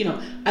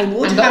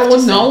would and have the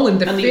unknown,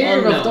 the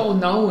fear of the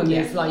unknown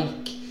is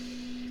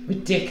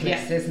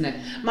ridiculous, isn't it?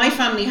 My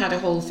family had a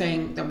whole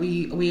thing that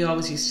we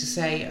always used to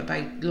say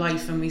about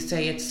life, and we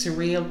say it's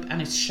surreal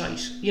and it's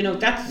shite.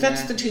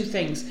 That's the two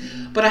things.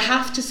 But I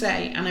have to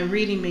say, and I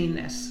really mean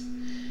this,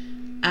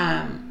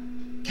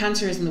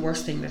 cancer isn't the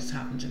worst thing that's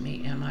happened to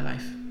me in my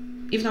life.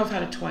 Even though I've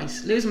had it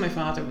twice, losing my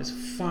father was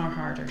far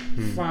harder,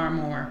 far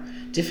more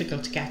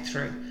difficult to get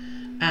through,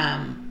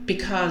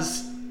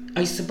 because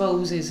I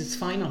suppose it's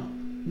final.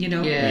 you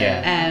know.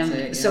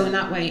 So in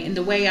that way, in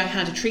the way I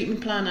had a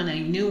treatment plan and I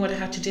knew what I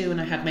had to do and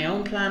I had my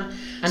own plan.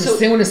 And so, as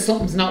soon as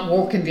something's not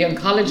working, the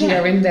oncology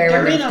are in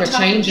there and they're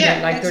changing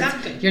it. Like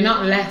you're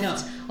not left. No.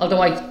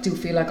 Although I do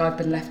feel like I've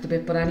been left a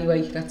bit, but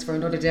anyway, that's for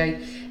another day.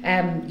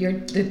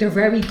 They're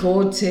very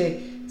good to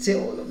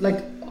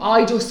like.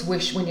 I just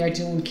wish when you're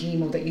doing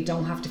chemo that you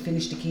don't have to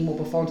finish the chemo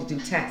before you do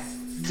tests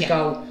to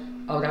go,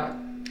 that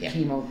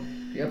chemo,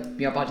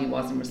 your body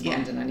wasn't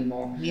responding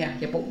anymore.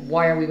 But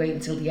why are we waiting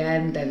until the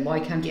end then? Why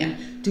can't we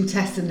do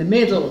tests in the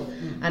middle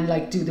and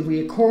like do the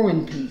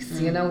reoccurring piece,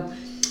 you know?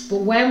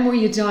 But when were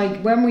you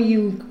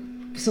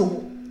so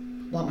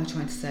what am I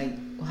trying to say?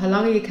 How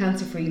long are you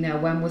cancer free now?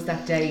 When was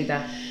that day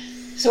that...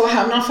 So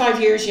I'm not 5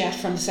 years yet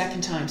from the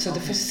second time. So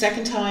the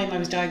second time I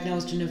was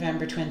diagnosed in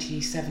November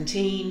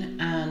 2017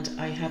 and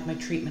I had my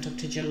treatment up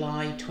to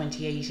July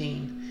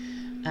 2018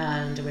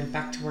 and I went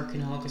back to work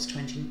in August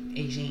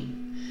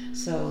 2018.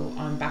 So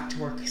I'm back to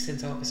work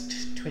since August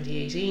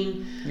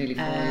 2018. Nearly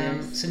 4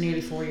 years. So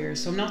nearly 4 years.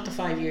 So I'm not the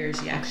 5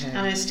 years yet. Okay. And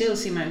I still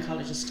see my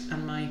oncologist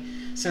and my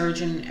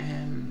surgeon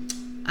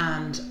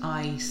and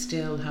I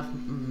still have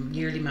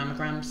yearly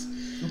mammograms.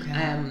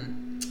 Okay.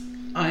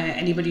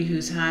 Anybody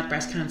who's had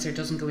breast cancer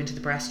doesn't go into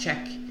the breast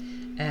check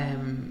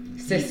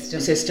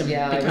system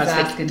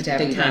because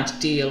they can't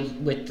deal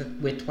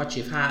with what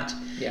you've had.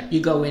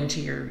 You go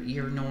into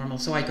your normal.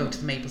 So I go to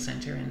the Maple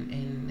Centre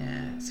in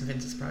St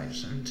Vincent's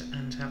Private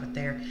and have it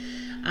there,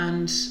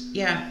 and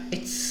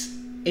it's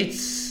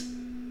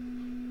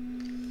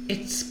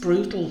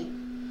brutal.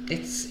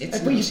 It's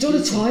but you've done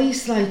it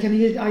twice, like,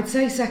 and I'd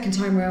say second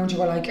time around you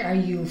were like, are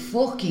you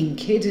fucking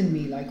kidding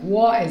me? Like,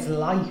 what is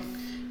life?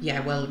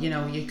 Yeah, well, you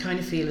know, you kind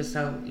of feel as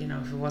though, you know,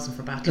 if it wasn't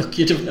for bad luck,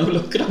 you'd have no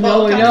luck at all.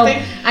 No,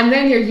 and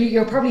then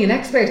you're probably an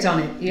expert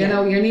on it. You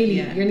know, you're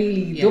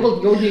nearly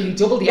double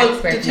the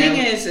expert. The thing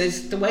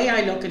is the way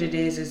I look at it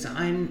is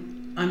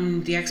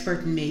I'm the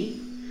expert in me.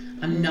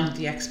 I'm not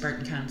the expert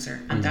in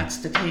cancer, and that's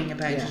the thing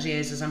about it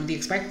is I'm the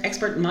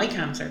expert in my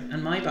cancer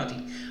and my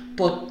body,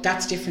 but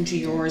that's different to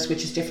yours,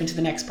 which is different to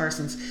the next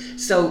person's.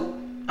 So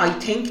I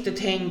think the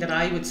thing that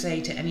I would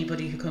say to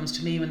anybody who comes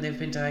to me when they've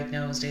been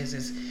diagnosed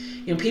is,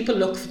 you know, people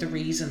look for the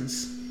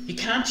reasons. You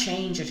can't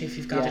change it if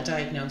you've got a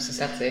diagnosis.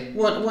 That's it.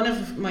 One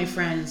of my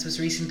friends was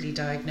recently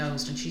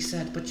diagnosed, and she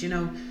said, but you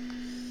know,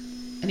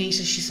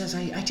 Anita, she says,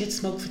 I did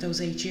smoke for those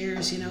 8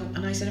 years, you know,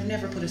 and I said, I've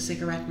never put a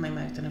cigarette in my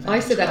mouth, and I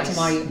said that to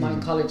my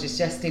oncologist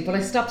yesterday, but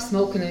I stopped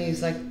smoking, and he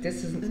was like,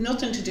 this isn't... There's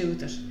nothing to do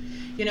with it.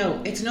 You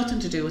know, it's nothing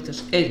to do with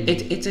it.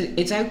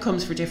 It's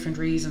outcomes for different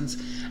reasons.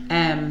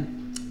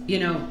 You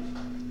know,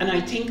 and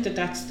I think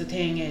that's the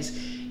thing is,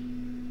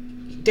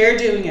 they're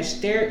doing it.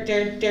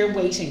 They're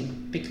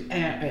waiting,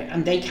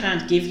 and they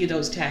can't give you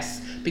those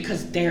tests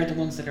because they're the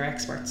ones that are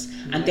experts,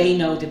 and they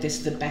know that this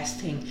is the best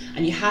thing,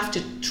 and you have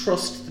to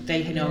trust that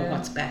they know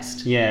what's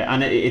best. Yeah,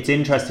 and it's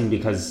interesting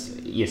because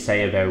you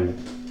say about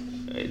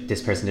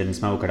this person didn't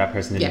smoke or that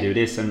person didn't do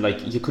this, and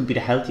like, you could be the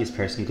healthiest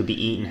person, you could be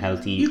eating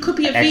healthy, you could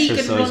be a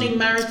vegan running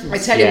marathons. I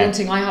tell you one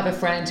thing, I have a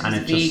friend who's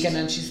a vegan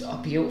and she's a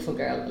beautiful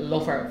girl,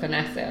 love her,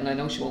 Vanessa, and I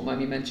know she won't mind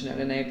me mentioning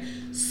her name.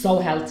 So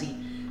healthy,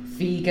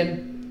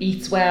 vegan,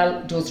 eats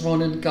well, does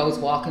running, goes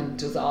walking,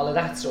 does all of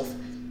that stuff,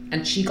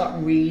 and she got a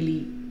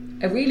really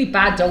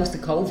bad dose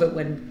of COVID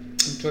when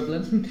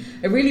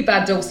a really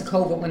bad dose of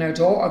COVID when her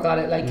daughter got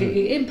it. Like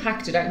it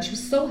impacted her, and she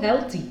was so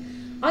healthy.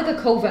 I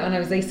got COVID and I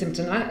was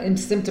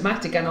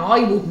asymptomatic, and I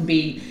wouldn't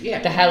be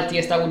the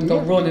healthiest. I wouldn't go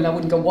running, I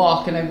wouldn't go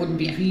walking, I wouldn't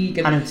be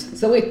vegan. And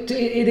so it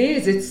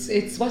is.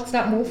 It's what's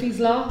that,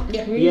 Murphy's Law?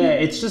 Yeah, really? Yeah.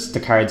 It's just the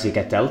cards you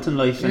get dealt in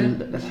life,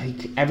 and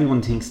like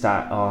everyone thinks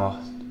that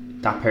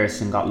that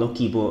person got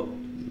lucky, but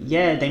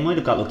yeah, they might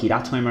have got lucky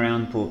that time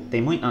around, but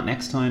they might not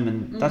next time,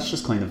 and that's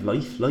just kind of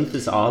life. Life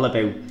is all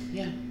about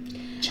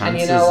chances and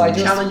you know,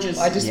 challenges.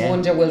 I just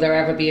wonder, will there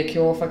ever be a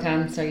cure for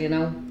cancer, you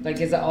know?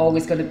 Like, is it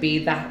always going to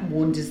be that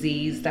one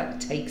disease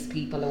that takes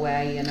people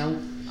away, you know?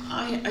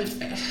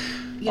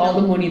 All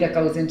the money that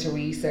goes into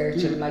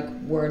research and like,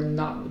 we're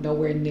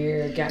nowhere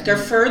near getting... They're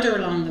further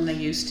along than they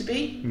used to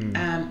be,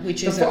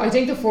 which is... I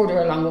think they're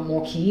further along with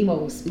more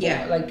chemos.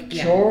 Like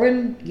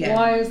curing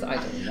wise, I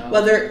don't know.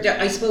 Well,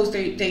 I suppose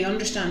they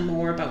understand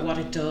more about what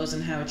it does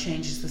and how it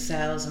changes the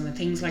cells, and the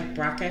things like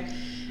BRCA.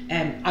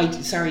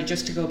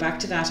 Just to go back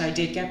to that, I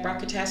did get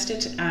BRCA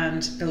tested,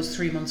 and those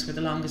 3 months were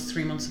the longest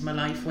 3 months of my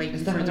life waiting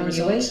for the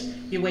results.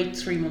 You wait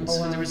 3 months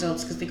for the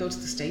results because they go to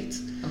the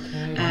States.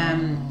 Okay.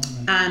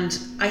 And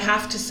I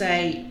have to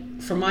say,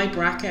 for my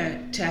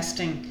BRCA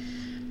testing,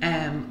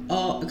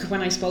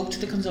 when I spoke to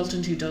the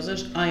consultant who does it,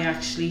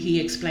 he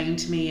explained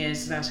to me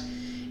is that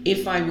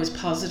if I was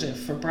positive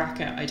for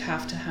BRCA, I'd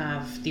have to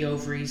have the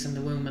ovaries and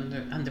the womb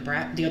and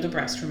the other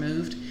breast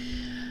removed.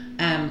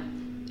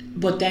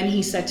 But then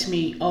he said to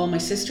me, all my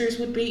sisters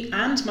would be,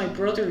 and my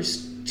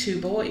brother's 2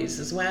 boys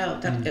as well.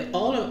 That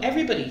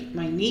everybody,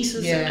 my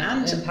nieces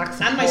and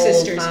my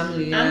sisters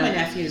family, and my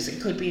nephews, it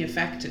could be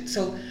affected.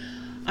 So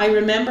I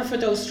remember for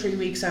those 3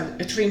 weeks,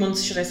 3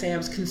 months, should I say, I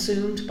was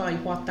consumed by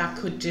what that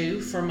could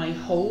do for my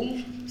whole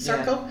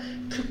circle,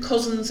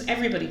 cousins,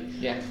 everybody.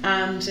 Yeah.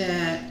 And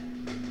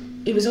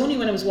it was only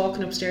when I was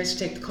walking upstairs to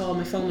take the call,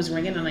 my phone was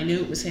ringing and I knew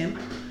it was him.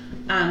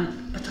 And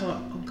I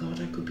thought, oh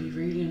God, I could be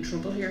really in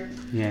trouble here.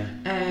 Yeah.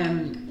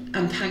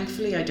 And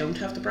thankfully I don't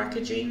have the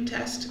BRCA gene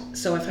test.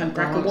 So I've had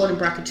BRCA1 and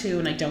BRCA2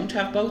 and I don't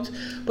have both.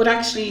 But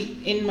actually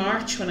in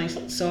March when I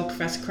saw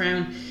Professor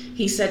Crown,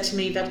 he said to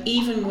me that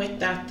even with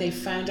that they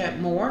found out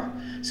more.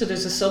 So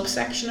there's a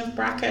subsection of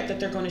BRCA that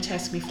they're going to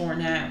test me for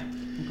now.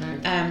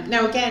 Okay.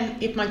 Now again,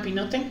 it might be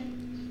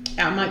nothing.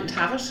 I mightn't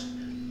have it.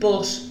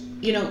 But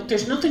you know,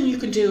 there's nothing you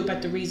can do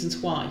about the reasons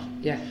why.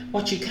 Yeah.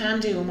 What you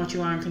can do and what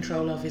you are in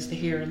control of is the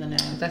here and the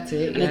now. That's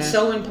it. And it's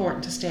so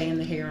important to stay in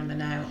the here and the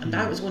now. And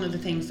that was one of the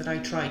things that I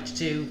tried to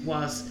do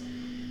was,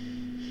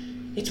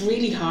 it's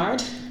really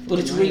hard, but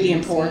it's really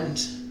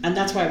important. And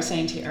that's why I was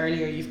saying to you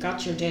earlier, you've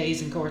got your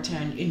days in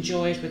Goretown,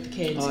 enjoy it with the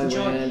kids.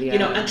 You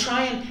know, and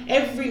try and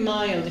every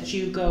mile that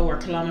you go or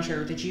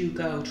kilometre that you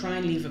go, try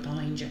and leave it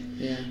behind you.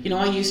 Yeah. You know,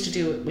 I used to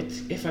do it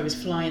with, if I was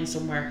flying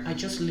somewhere, I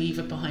just leave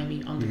it behind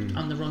me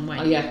on the runway.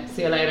 Oh yeah,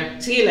 see you later.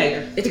 See you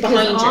later. It's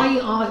Because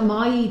behind you.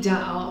 my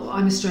dad,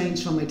 I'm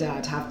estranged from my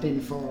dad, have been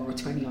for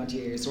 20 odd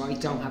years, right?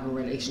 Don't have a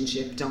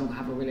relationship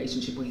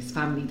with his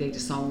family. They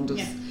disowned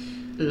us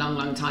a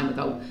long time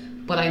ago.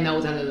 But I know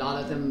that a lot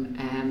of them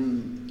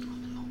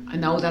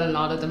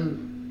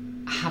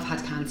have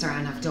had cancer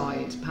and have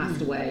died,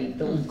 passed away,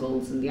 the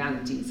uncles and the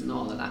aunties and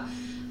all of that.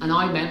 And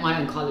my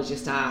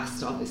oncologist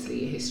asked,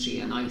 obviously, a history,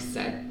 and I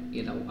said,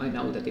 you know, I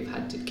know that they've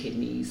had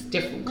kidneys,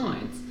 different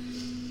kinds.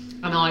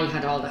 And I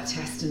had all that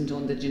testing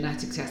done, the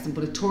genetic testing,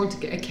 but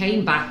it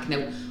came back.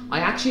 Now, I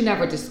actually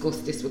never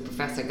discussed this with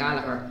Professor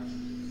Gallagher,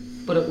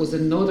 but it was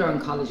another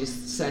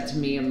oncologist said to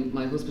me, and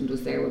my husband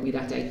was there with me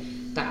that day,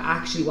 that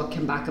actually what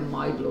came back in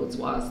my bloods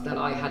was that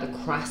I had a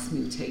CRAS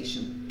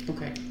mutation.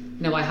 Okay.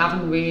 Now,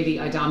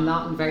 I'm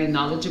not very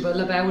knowledgeable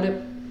about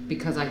it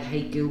because I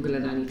hate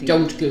Googling anything.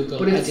 Don't Google.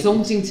 But it's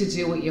something to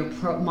do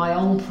with my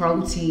own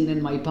protein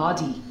in my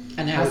body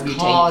and how has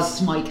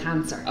caused my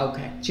cancer.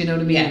 Okay. Do you know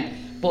what I mean? Yeah.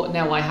 But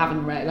now I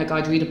haven't read, like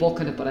I'd read a book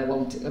on it, but I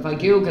won't. If I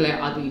Google it,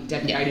 I'll be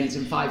dead and buried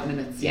in 5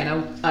 minutes, you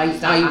know?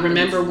 I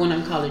remember one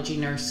oncology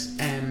nurse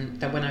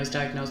that when I was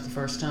diagnosed the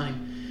first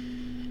time,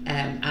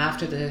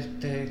 after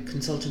the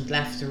consultant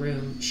left the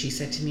room, she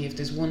said to me, if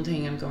there's one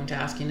thing I'm going to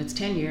ask you, and it's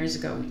 10 years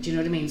ago, do you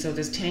know what I mean? So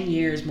there's 10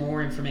 years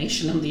more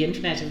information on the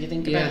internet if you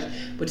think about it,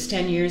 but it's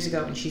 10 years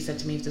ago, and she said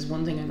to me, if there's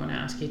one thing I'm going to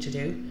ask you to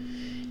do,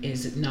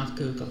 is not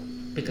Google,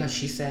 because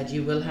she said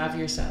you will have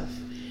yourself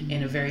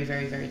in a very,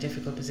 very, very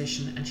difficult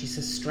position. And she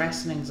says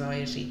stress and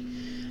anxiety,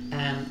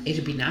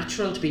 it'd be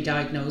natural to be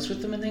diagnosed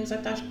with them and things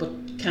like that, but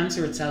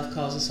cancer itself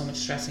causes so much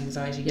stress and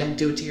anxiety. Don't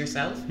do it to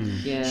yourself.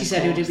 She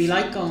said it would be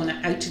like going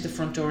out to the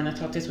front door, and I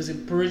thought this was a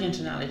brilliant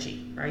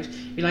analogy, right?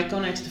 It'd be like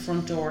going out to the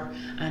front door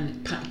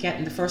and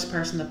getting the first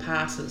person that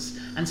passes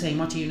and saying,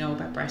 what do you know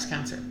about breast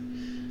cancer?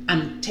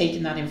 And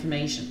taking that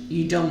information.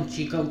 You go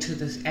to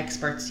the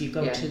experts, you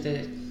go to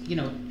the, you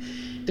know,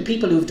 the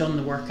people who've done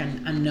the work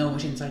and know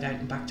it inside out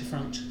and back to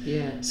front.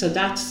 So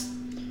that's,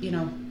 you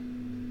know,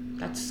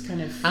 that's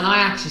kind of... And I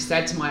actually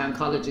said to my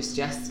oncologist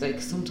yesterday,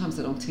 because sometimes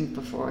I don't think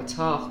before I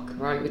talk,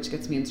 right, which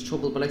gets me into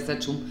trouble, but I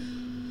said to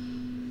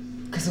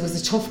him, because it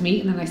was a tough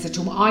meeting, and I said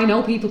to him, I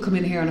know people come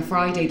in here on a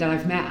Friday that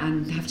I've met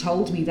and have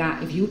told me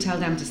that if you tell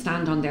them to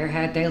stand on their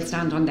head, they'll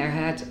stand on their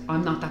head.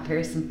 I'm not that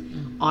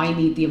person. I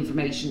need the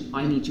information.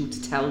 I need you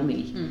to tell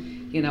me,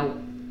 you know,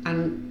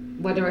 and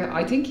whether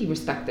I think he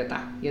respected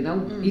that, you know,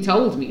 he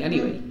told me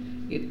anyway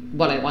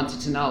what I wanted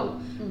to know,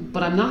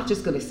 but I'm not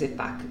just going to sit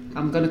back.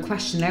 I'm going to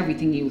question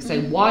everything you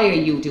say. Why are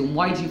you doing?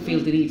 Why do you feel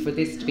the need for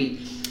this to be?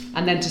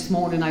 And then this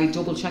morning I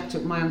double checked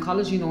with my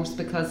oncology nurse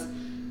because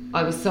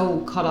I was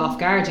so caught off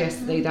guard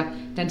yesterday that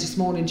then this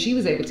morning she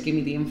was able to give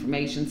me the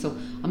information. So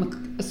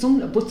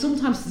but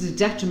sometimes it's a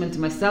detriment to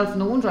myself.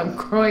 No wonder I'm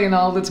crying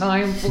all the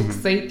time, fuck's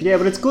sake. Yeah,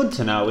 but it's good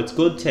to know. It's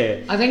good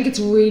to... I think it's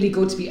really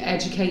good to be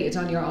educated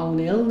on your own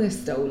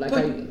illness, though. Like,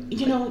 but,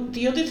 you know,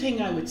 the other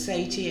thing I would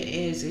say to you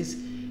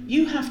is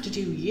you have to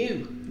do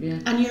you. Yeah.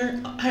 And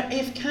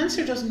if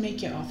cancer doesn't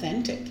make you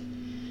authentic,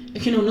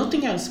 you know,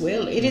 nothing else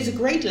will. It is a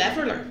great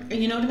leveler.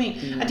 You know what I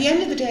mean? At the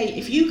end of the day,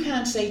 if you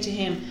can't say to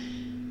him,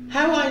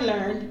 how I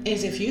learn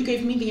is if you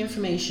give me the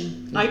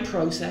information, I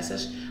process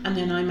it, and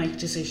then I make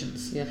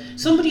decisions.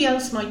 Somebody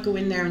else might go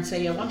in there and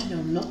say, I want to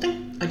know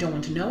nothing, I don't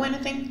want to know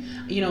anything,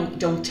 you know,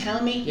 don't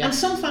tell me. And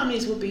some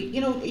families would be, you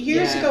know,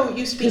 years ago it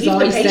used to be, even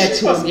the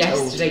patient wasn't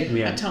told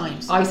at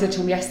times. I said to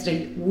him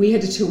yesterday, we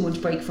had a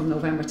 2-month break from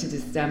October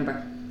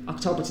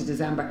to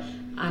December,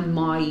 and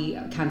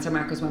my cancer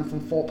markers went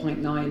from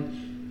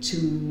 4.9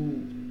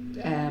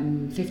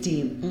 to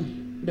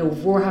 15. Now, if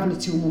we're having a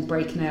 2-month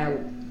break now,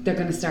 they're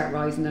going to start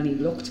rising. And he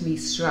looked at me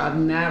straight. I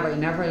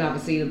never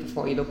have seen it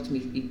before. He looked at me,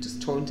 he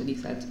just turned and he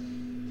said,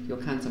 your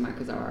cancer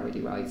markers are already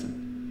rising.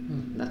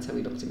 And that's how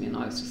he looked at me, and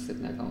I was just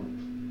sitting there going,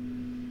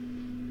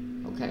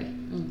 okay.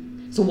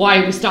 So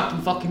why are we stopping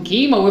fucking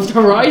chemo if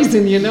they're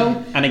rising, you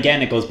know? And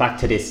again, it goes back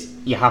to this,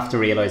 you have to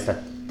realise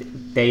that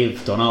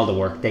they've done all the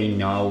work, they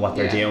know what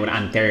they're doing,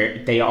 and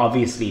they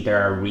obviously,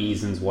 there are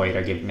reasons why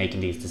they're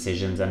making these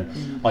decisions.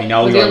 And I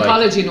know the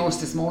oncology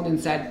nurse this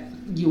morning said,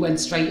 you went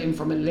straight in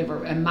from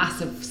a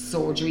massive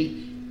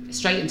surgery,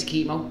 straight into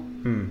chemo,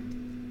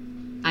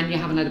 and you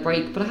haven't had a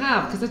break. But I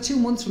have, because I'm 2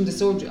 months from the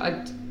surgery.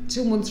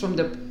 2 months from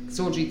the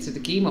surgery to the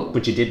chemo.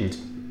 But you didn't,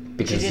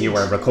 because you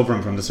were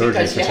recovering from the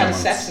surgery for 2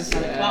 months. Because you had sepsis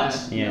and a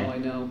clot. Yeah. No, I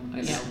know.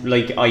 Yeah.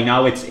 Like, I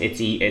know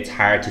it's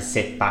hard to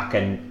sit back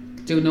and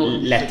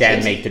let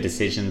them make the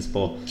decisions,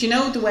 but... Do you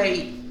know the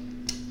way...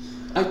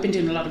 I've been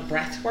doing a lot of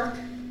breath work.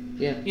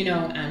 Yeah. You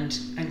know, and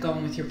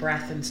going with your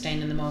breath and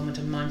staying in the moment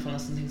and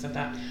mindfulness and things like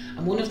that.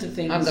 And one of the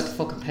things... I've got the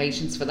fucking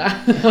patience for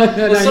that.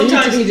 Well,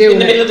 sometimes in the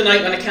middle of the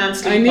night when I can't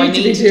sleep, I need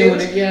to do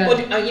it. Yeah.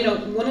 But, you know,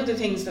 one of the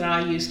things that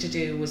I used to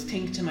do was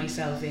think to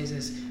myself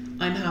is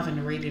I'm having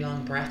a really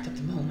long breath at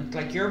the moment.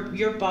 Like,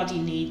 your body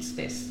needs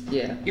this.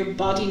 Yeah. Your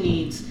body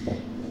needs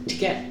to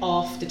get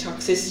off the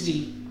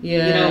toxicity,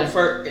 yeah. you know,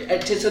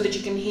 so that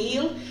you can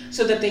heal,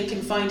 so that they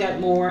can find out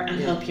more and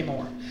help you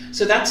more.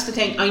 So that's the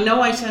thing. I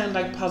know I sound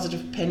like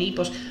positive Penny,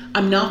 but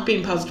I'm not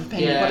being positive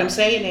Penny. Yeah. What I'm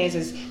saying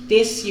is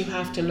this you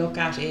have to look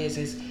at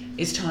is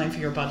time for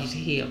your body to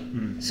heal,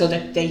 so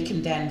that they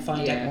can then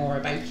find out more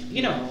about,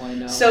 you know. I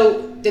know.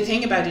 So the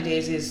thing about it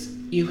is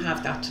you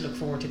have that to look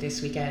forward to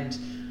this weekend.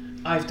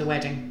 I have the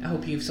wedding. I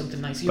hope you have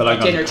something nice. You've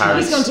got dinner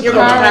tonight. You're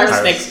going to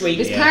Paris next week.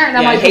 His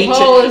partner might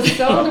propose.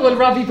 So will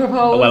Robbie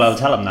propose? Well, I'll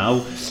tell him now.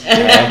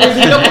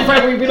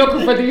 We'll be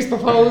looking for these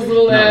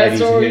proposal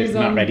stories.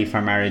 Not ready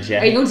for marriage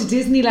yet. Are you going to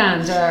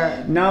Disneyland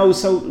or? No,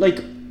 so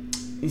like,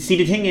 see,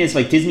 the thing is,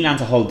 like,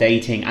 Disneyland's a whole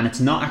day thing, and it's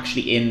not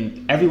actually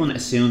in. Everyone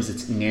assumes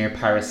it's near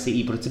Paris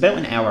City, but it's about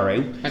an hour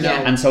out. I know.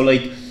 And so,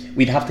 like,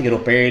 we'd have to get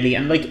up early,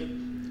 and like,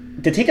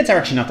 the tickets are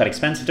actually not that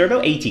expensive. They're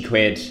about 80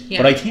 quid.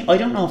 Yeah. But I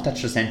don't know if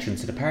that's just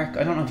entrance to the park.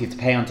 I don't know if you have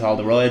to pay onto all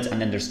the rides,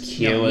 and then there's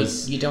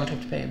queues. No, you don't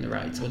have to pay on the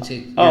rides once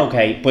you. Oh,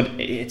 okay, but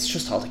it's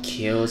just all the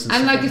queues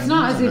and like it's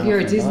not as if you're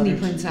a Disney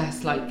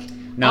princess. Like,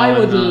 no, I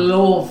would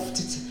love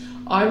to.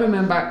 I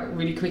remember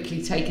really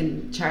quickly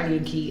taking Charlie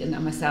and Keaton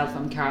and myself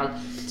and Carl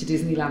to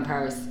Disneyland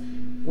Paris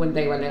when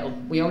they were little.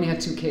 We only had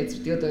 2 kids.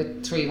 The other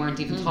 3 weren't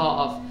even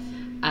thought of.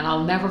 And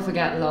I'll never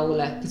forget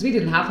Lola, because we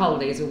didn't have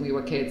holidays when we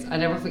were kids. I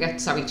never forget,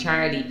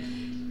 Charlie.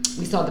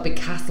 We saw the big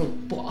castle,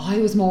 but I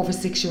was more of a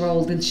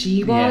 6-year-old than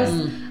she was.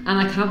 Yeah. And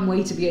I can't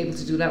wait to be able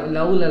to do that with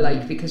Lola,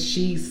 like, because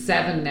she's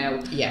 7 now.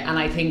 Yeah. And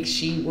I think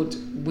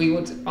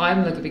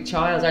I'm like a big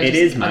child. It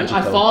is magical.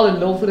 I fall in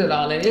love with it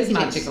all. It is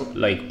magical.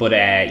 Like, but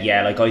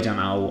yeah, like, I don't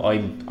know.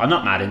 I'm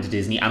not mad into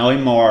Disney, and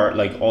I'm more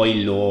like, I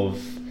love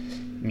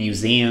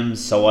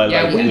museums, so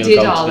we did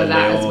all of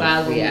that as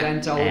well when we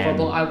went over,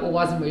 but I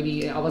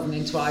wasn't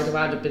into it. I'd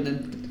rather been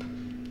in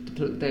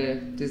the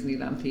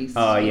Disneyland piece.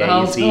 Oh yeah,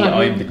 you see,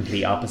 I'm the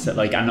complete opposite.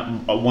 Like,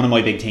 and one of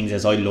my big things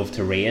is I love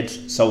to read,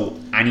 so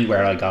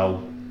anywhere I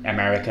go,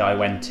 America, I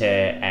went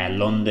to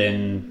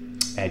London,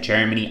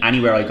 Germany,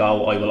 anywhere I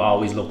go, I will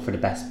always look for the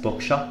best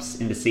bookshops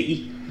in the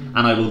city,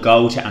 and I will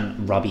go to,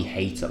 and Robbie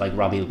hates it. Like,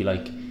 Robbie will be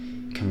like,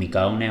 can we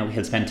go now?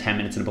 He'll spend 10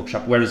 minutes in a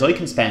bookshop, whereas I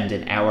can spend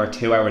an hour,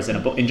 2 hours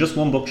in just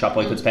one bookshop.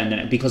 I could spend in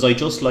it, because I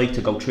just like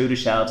to go through the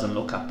shelves and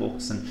look at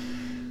books and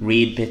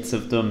read bits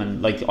of them,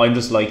 and like, I'm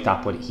just like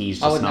that, but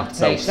he's just not.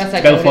 So it's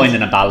about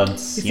finding a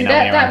balance. You know,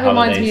 that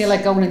reminds me of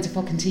like going into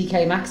fucking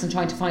TK Maxx and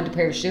trying to find a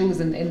pair of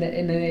shoes in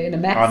a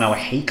mess. Oh no, I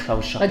hate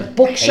clothes shopping. Like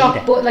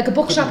bookshop, but like a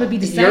bookshop would be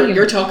the same.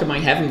 You're talking my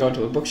heaven, going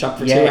to a bookshop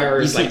for 2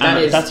 hours. See,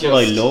 like, that's what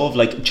I love.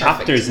 Like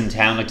Chapters in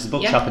town, like there's a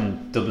bookshop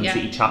in Dublin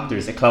City,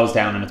 Chapters. It closed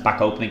down and it's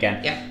back open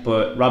again. Yeah.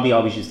 But Robbie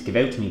always used to give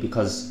out to me,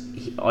 because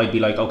I'd be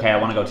like, okay, I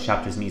want to go to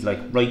Chapters, and he's like,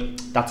 right,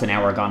 that's an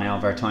hour gone out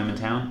of our time in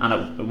town,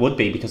 and it would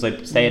be, because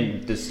I'd stay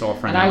in the store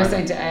for an hour. And I was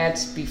saying to Ed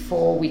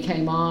before we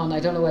came on, I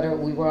don't know whether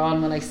we were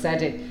on when I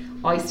said it,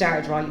 I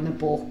started writing a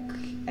book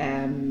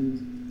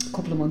a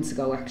couple of months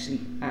ago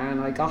actually,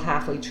 and I got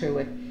halfway through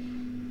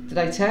it. Did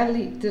I tell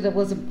you that it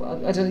was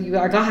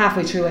I got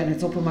halfway through it, and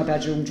it's up in my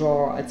bedroom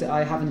drawer.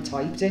 I haven't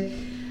typed it,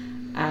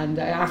 and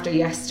after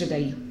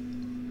yesterday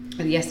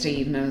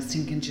evening I was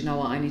thinking, do you know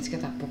what, I need to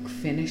get that book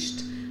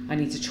finished. I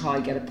need to try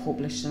get it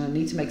published, and I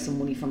need to make some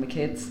money for my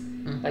kids.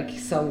 Like,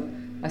 so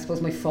I suppose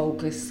my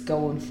focus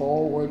going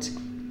forward,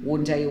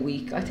 1 day a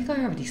week. I think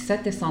I already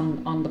said this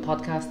on the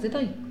podcast, did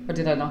I? Or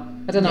did I not?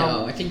 I don't know.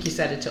 No, I think you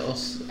said it to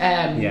us.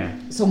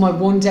 So my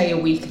 1 day a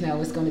week now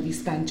is going to be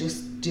spent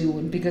just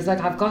doing, because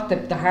like I've got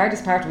the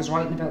hardest part was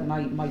writing about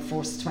my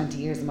first 20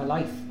 years of my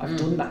life. I've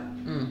done that.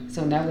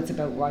 So now it's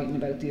about writing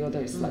about the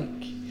others,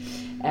 like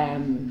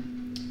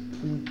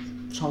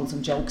throwing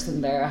some jokes in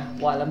there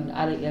while I'm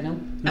at it, you know.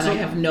 And I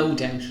have no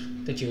doubt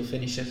that you'll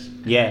finish it.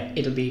 Yeah.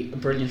 It'll be a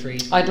brilliant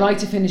read. I'd like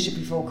to finish it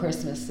before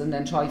Christmas and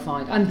then try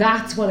find. And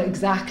that's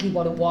exactly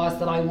what it was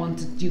that I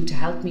wanted you to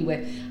help me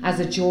with as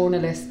a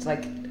journalist,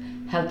 like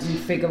help me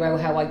figure out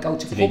how I go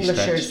to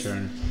publishers.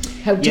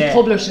 How to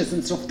publishers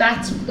and stuff.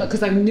 That's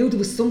because I knew there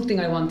was something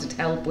I wanted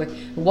help with.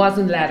 It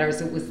wasn't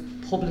letters, it was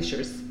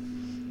publishers.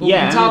 But we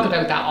can talk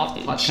about that off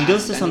the podcast. She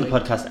does this on the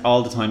podcast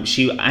all the time.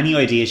 Any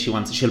idea she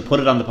wants, she'll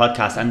put it on the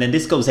podcast, and then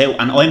this goes out,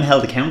 and I'm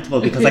held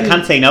accountable because I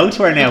can't say no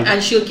to her now.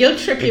 And she'll guilt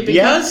trip you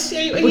because.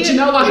 But you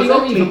know what? He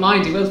won't even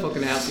mind. He will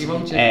fucking help you,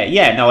 won't you?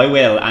 I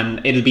will,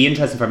 and it'll be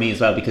interesting for me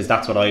as well because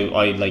that's what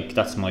I like.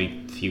 That's my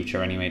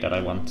future anyway. That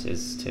I want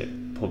is to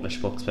publish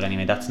books. But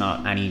anyway, that's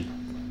not any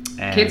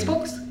kids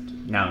books.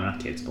 No, not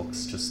kids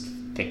books. Just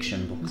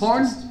fiction books.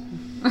 Porn.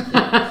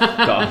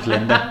 Got off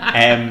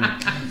Linda.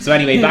 So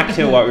anyway, back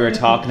to what we were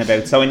talking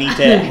about. So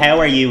Anita, how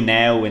are you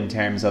now in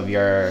terms of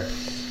your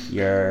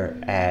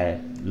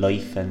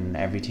life and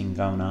everything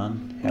going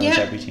on? How's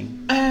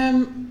everything?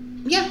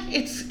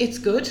 It's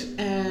good.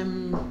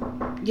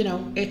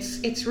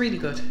 It's really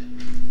good.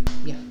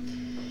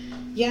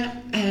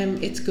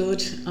 It's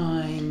good.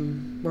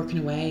 I'm working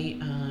away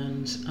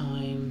and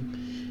I'm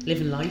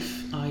living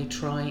life. I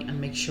try and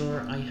make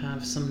sure I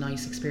have some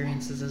nice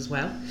experiences as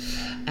well.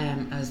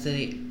 As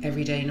the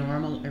everyday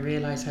normal, I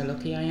realise how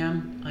lucky I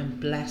am. I'm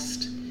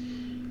blessed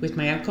with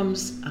my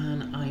outcomes,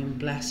 and I'm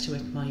blessed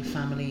with my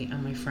family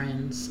and my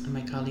friends and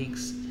my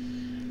colleagues.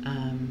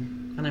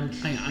 And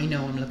I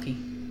know I'm lucky.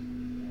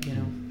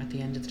 At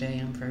the end of the day,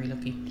 I'm very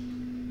lucky.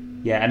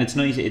 Yeah, and it's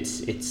nice.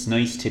 It's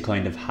nice to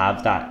kind of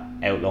have that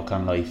outlook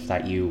on life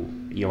that you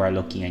are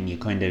lucky, and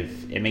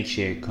it makes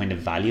you kind of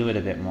value it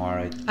a bit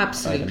more.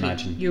 Absolutely, I'd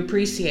imagine you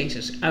appreciate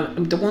it.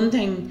 The one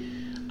thing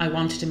I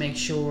wanted to make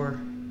sure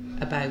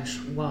about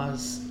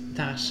was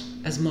that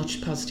as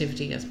much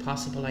positivity as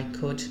possible I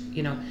could.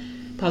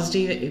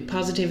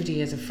 Positivity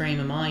is a frame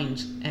of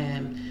mind,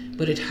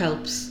 but it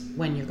helps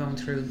when you're going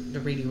through the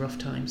really rough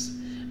times.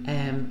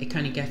 It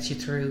kind of gets you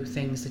through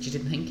things that you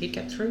didn't think you'd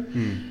get through.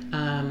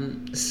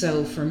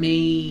 So for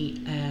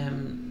me,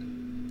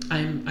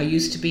 I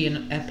used to be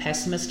a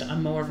pessimist.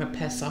 I'm more of a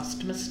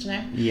pessimist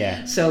now.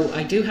 Yeah. So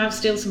I do have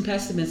still some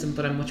pessimism,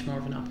 but I'm much more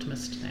of an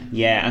optimist now.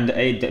 Yeah, and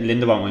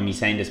Linda won't mind me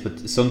saying this,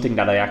 but something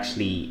that I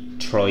actually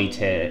try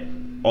to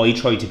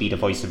be the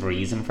voice of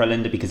reason for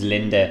Linda, because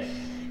Linda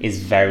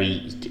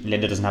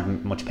doesn't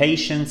have much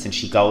patience, and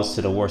she goes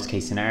to the worst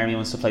case scenario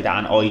and stuff like that,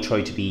 and I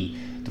try to be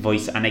the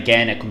voice. And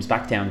again, it comes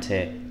back down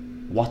to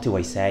what do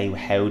I say,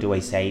 how do I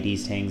say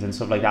these things and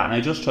stuff like that, and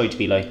I just try to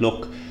be like,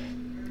 look,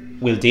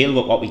 we'll deal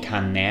with what we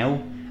can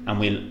now, and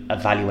we'll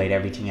evaluate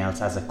everything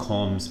else as it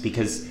comes,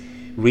 because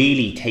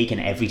really taking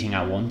everything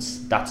at once,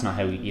 that's not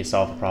how you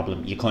solve a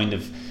problem.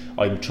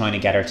 I'm trying to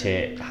get her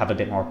to have a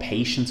bit more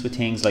patience with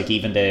things, like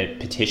even the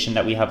petition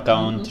that we have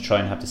going to try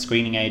and have the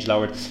screening age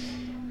lowered.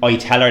 I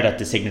tell her that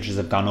the signatures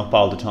have gone up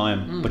all the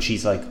time, but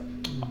she's like,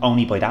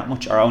 only by that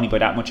much,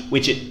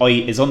 which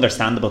is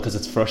understandable because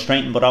it's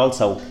frustrating, but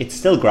also it's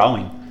still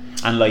growing,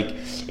 and like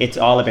it's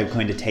all about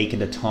kind of taking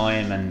the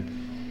time and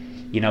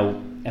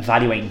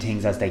evaluating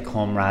things as they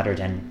come rather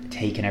than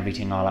taking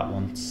everything all at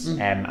once.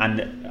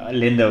 And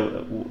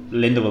Linda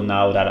will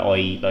know that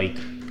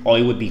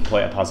I would be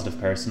quite a positive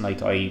person.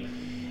 Like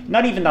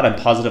not even that I'm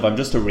positive, I'm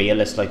just a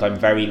realist. Like I'm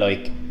very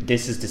like,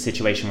 this is the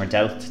situation we're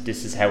dealt,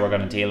 this is how we're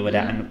going to deal with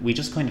it, and we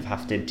just kind of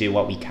have to do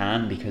what we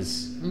can,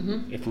 because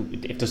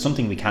if there's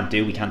something we can't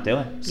do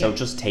it. So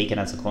just take it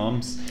as it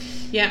comes.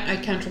 Yeah, I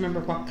can't remember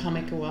what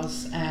comic it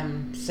was.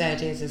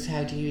 Said is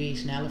how do you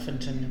eat an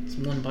elephant, and it's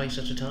one bite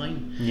at a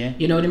time. Yeah,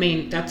 you know what I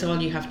mean. That's all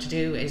you have to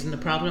do. Isn't the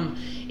problem?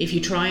 If you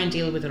try and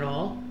deal with it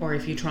all, or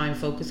if you try and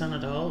focus on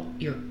it all,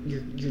 you're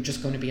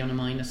just going to be on a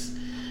minus.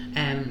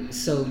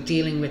 So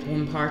dealing with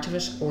one part of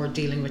it, or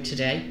dealing with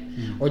today,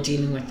 or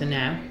dealing with the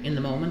now in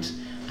the moment,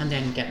 and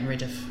then getting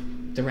rid of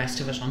the rest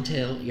of it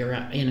until you're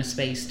in a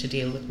space to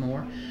deal with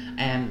more.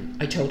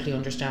 I totally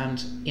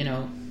understand.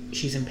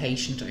 She's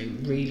impatient. I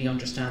really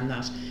understand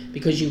that,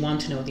 because you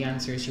want to know the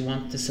answers, you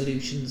want the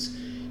solutions,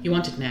 you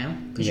want it now,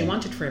 because you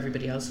want it for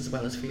everybody else as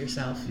well as for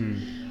yourself.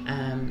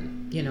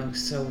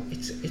 So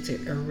it's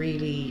a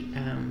really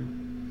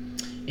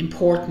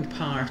important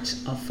part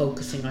of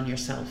focusing on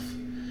yourself,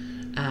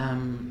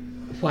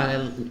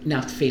 while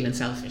not feeling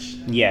selfish.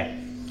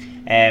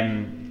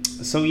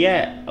 So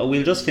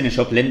we'll just finish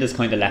up. Linda's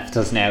kind of left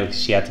us now.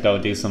 She had to go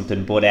and do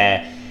something, but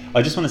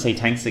I just want to say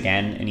thanks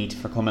again, Anita,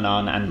 for coming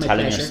on and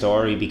telling your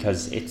story,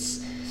 because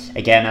it's,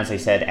 again, as I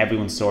said,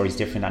 everyone's story is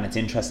different, and it's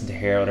interesting to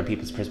hear other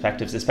people's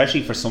perspectives,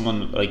 especially for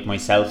someone like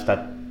myself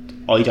that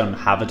I don't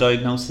have a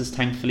diagnosis,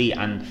 thankfully,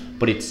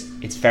 but it's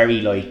very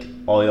like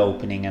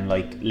eye-opening, and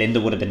like Linda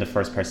would have been the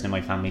first person in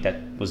my family that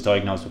was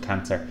diagnosed with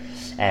cancer,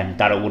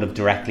 that it would have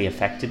directly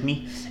affected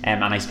me,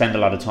 and I spend a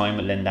lot of time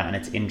with Linda, and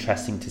it's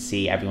interesting to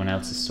see everyone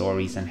else's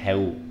stories and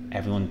how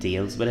everyone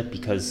deals with it,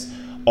 because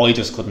I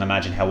just couldn't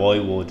imagine how I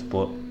would,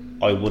 but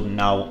I wouldn't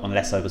know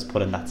unless I was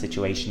put in that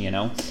situation,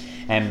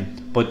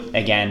 but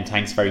again,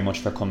 thanks very much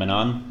for coming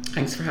on.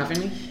 Thanks for having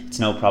me. It's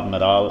no problem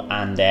at all.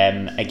 And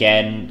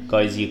again,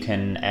 guys, you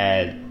can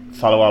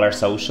follow all our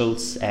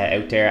socials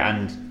out there,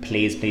 and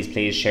please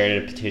share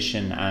the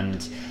petition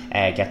and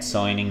get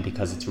signing,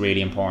 because it's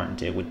really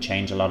important. It would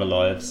change a lot of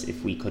lives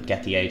if we could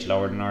get the age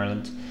lowered in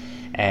Ireland.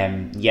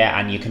 And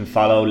you can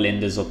follow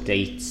Linda's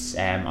updates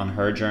on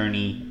her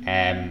journey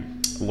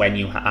when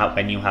you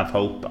have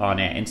hope on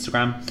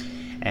Instagram.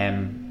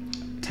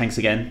 thanks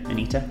again,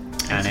 Anita.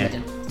 Thanks, and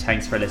Megan.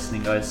 thanks for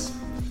listening, guys.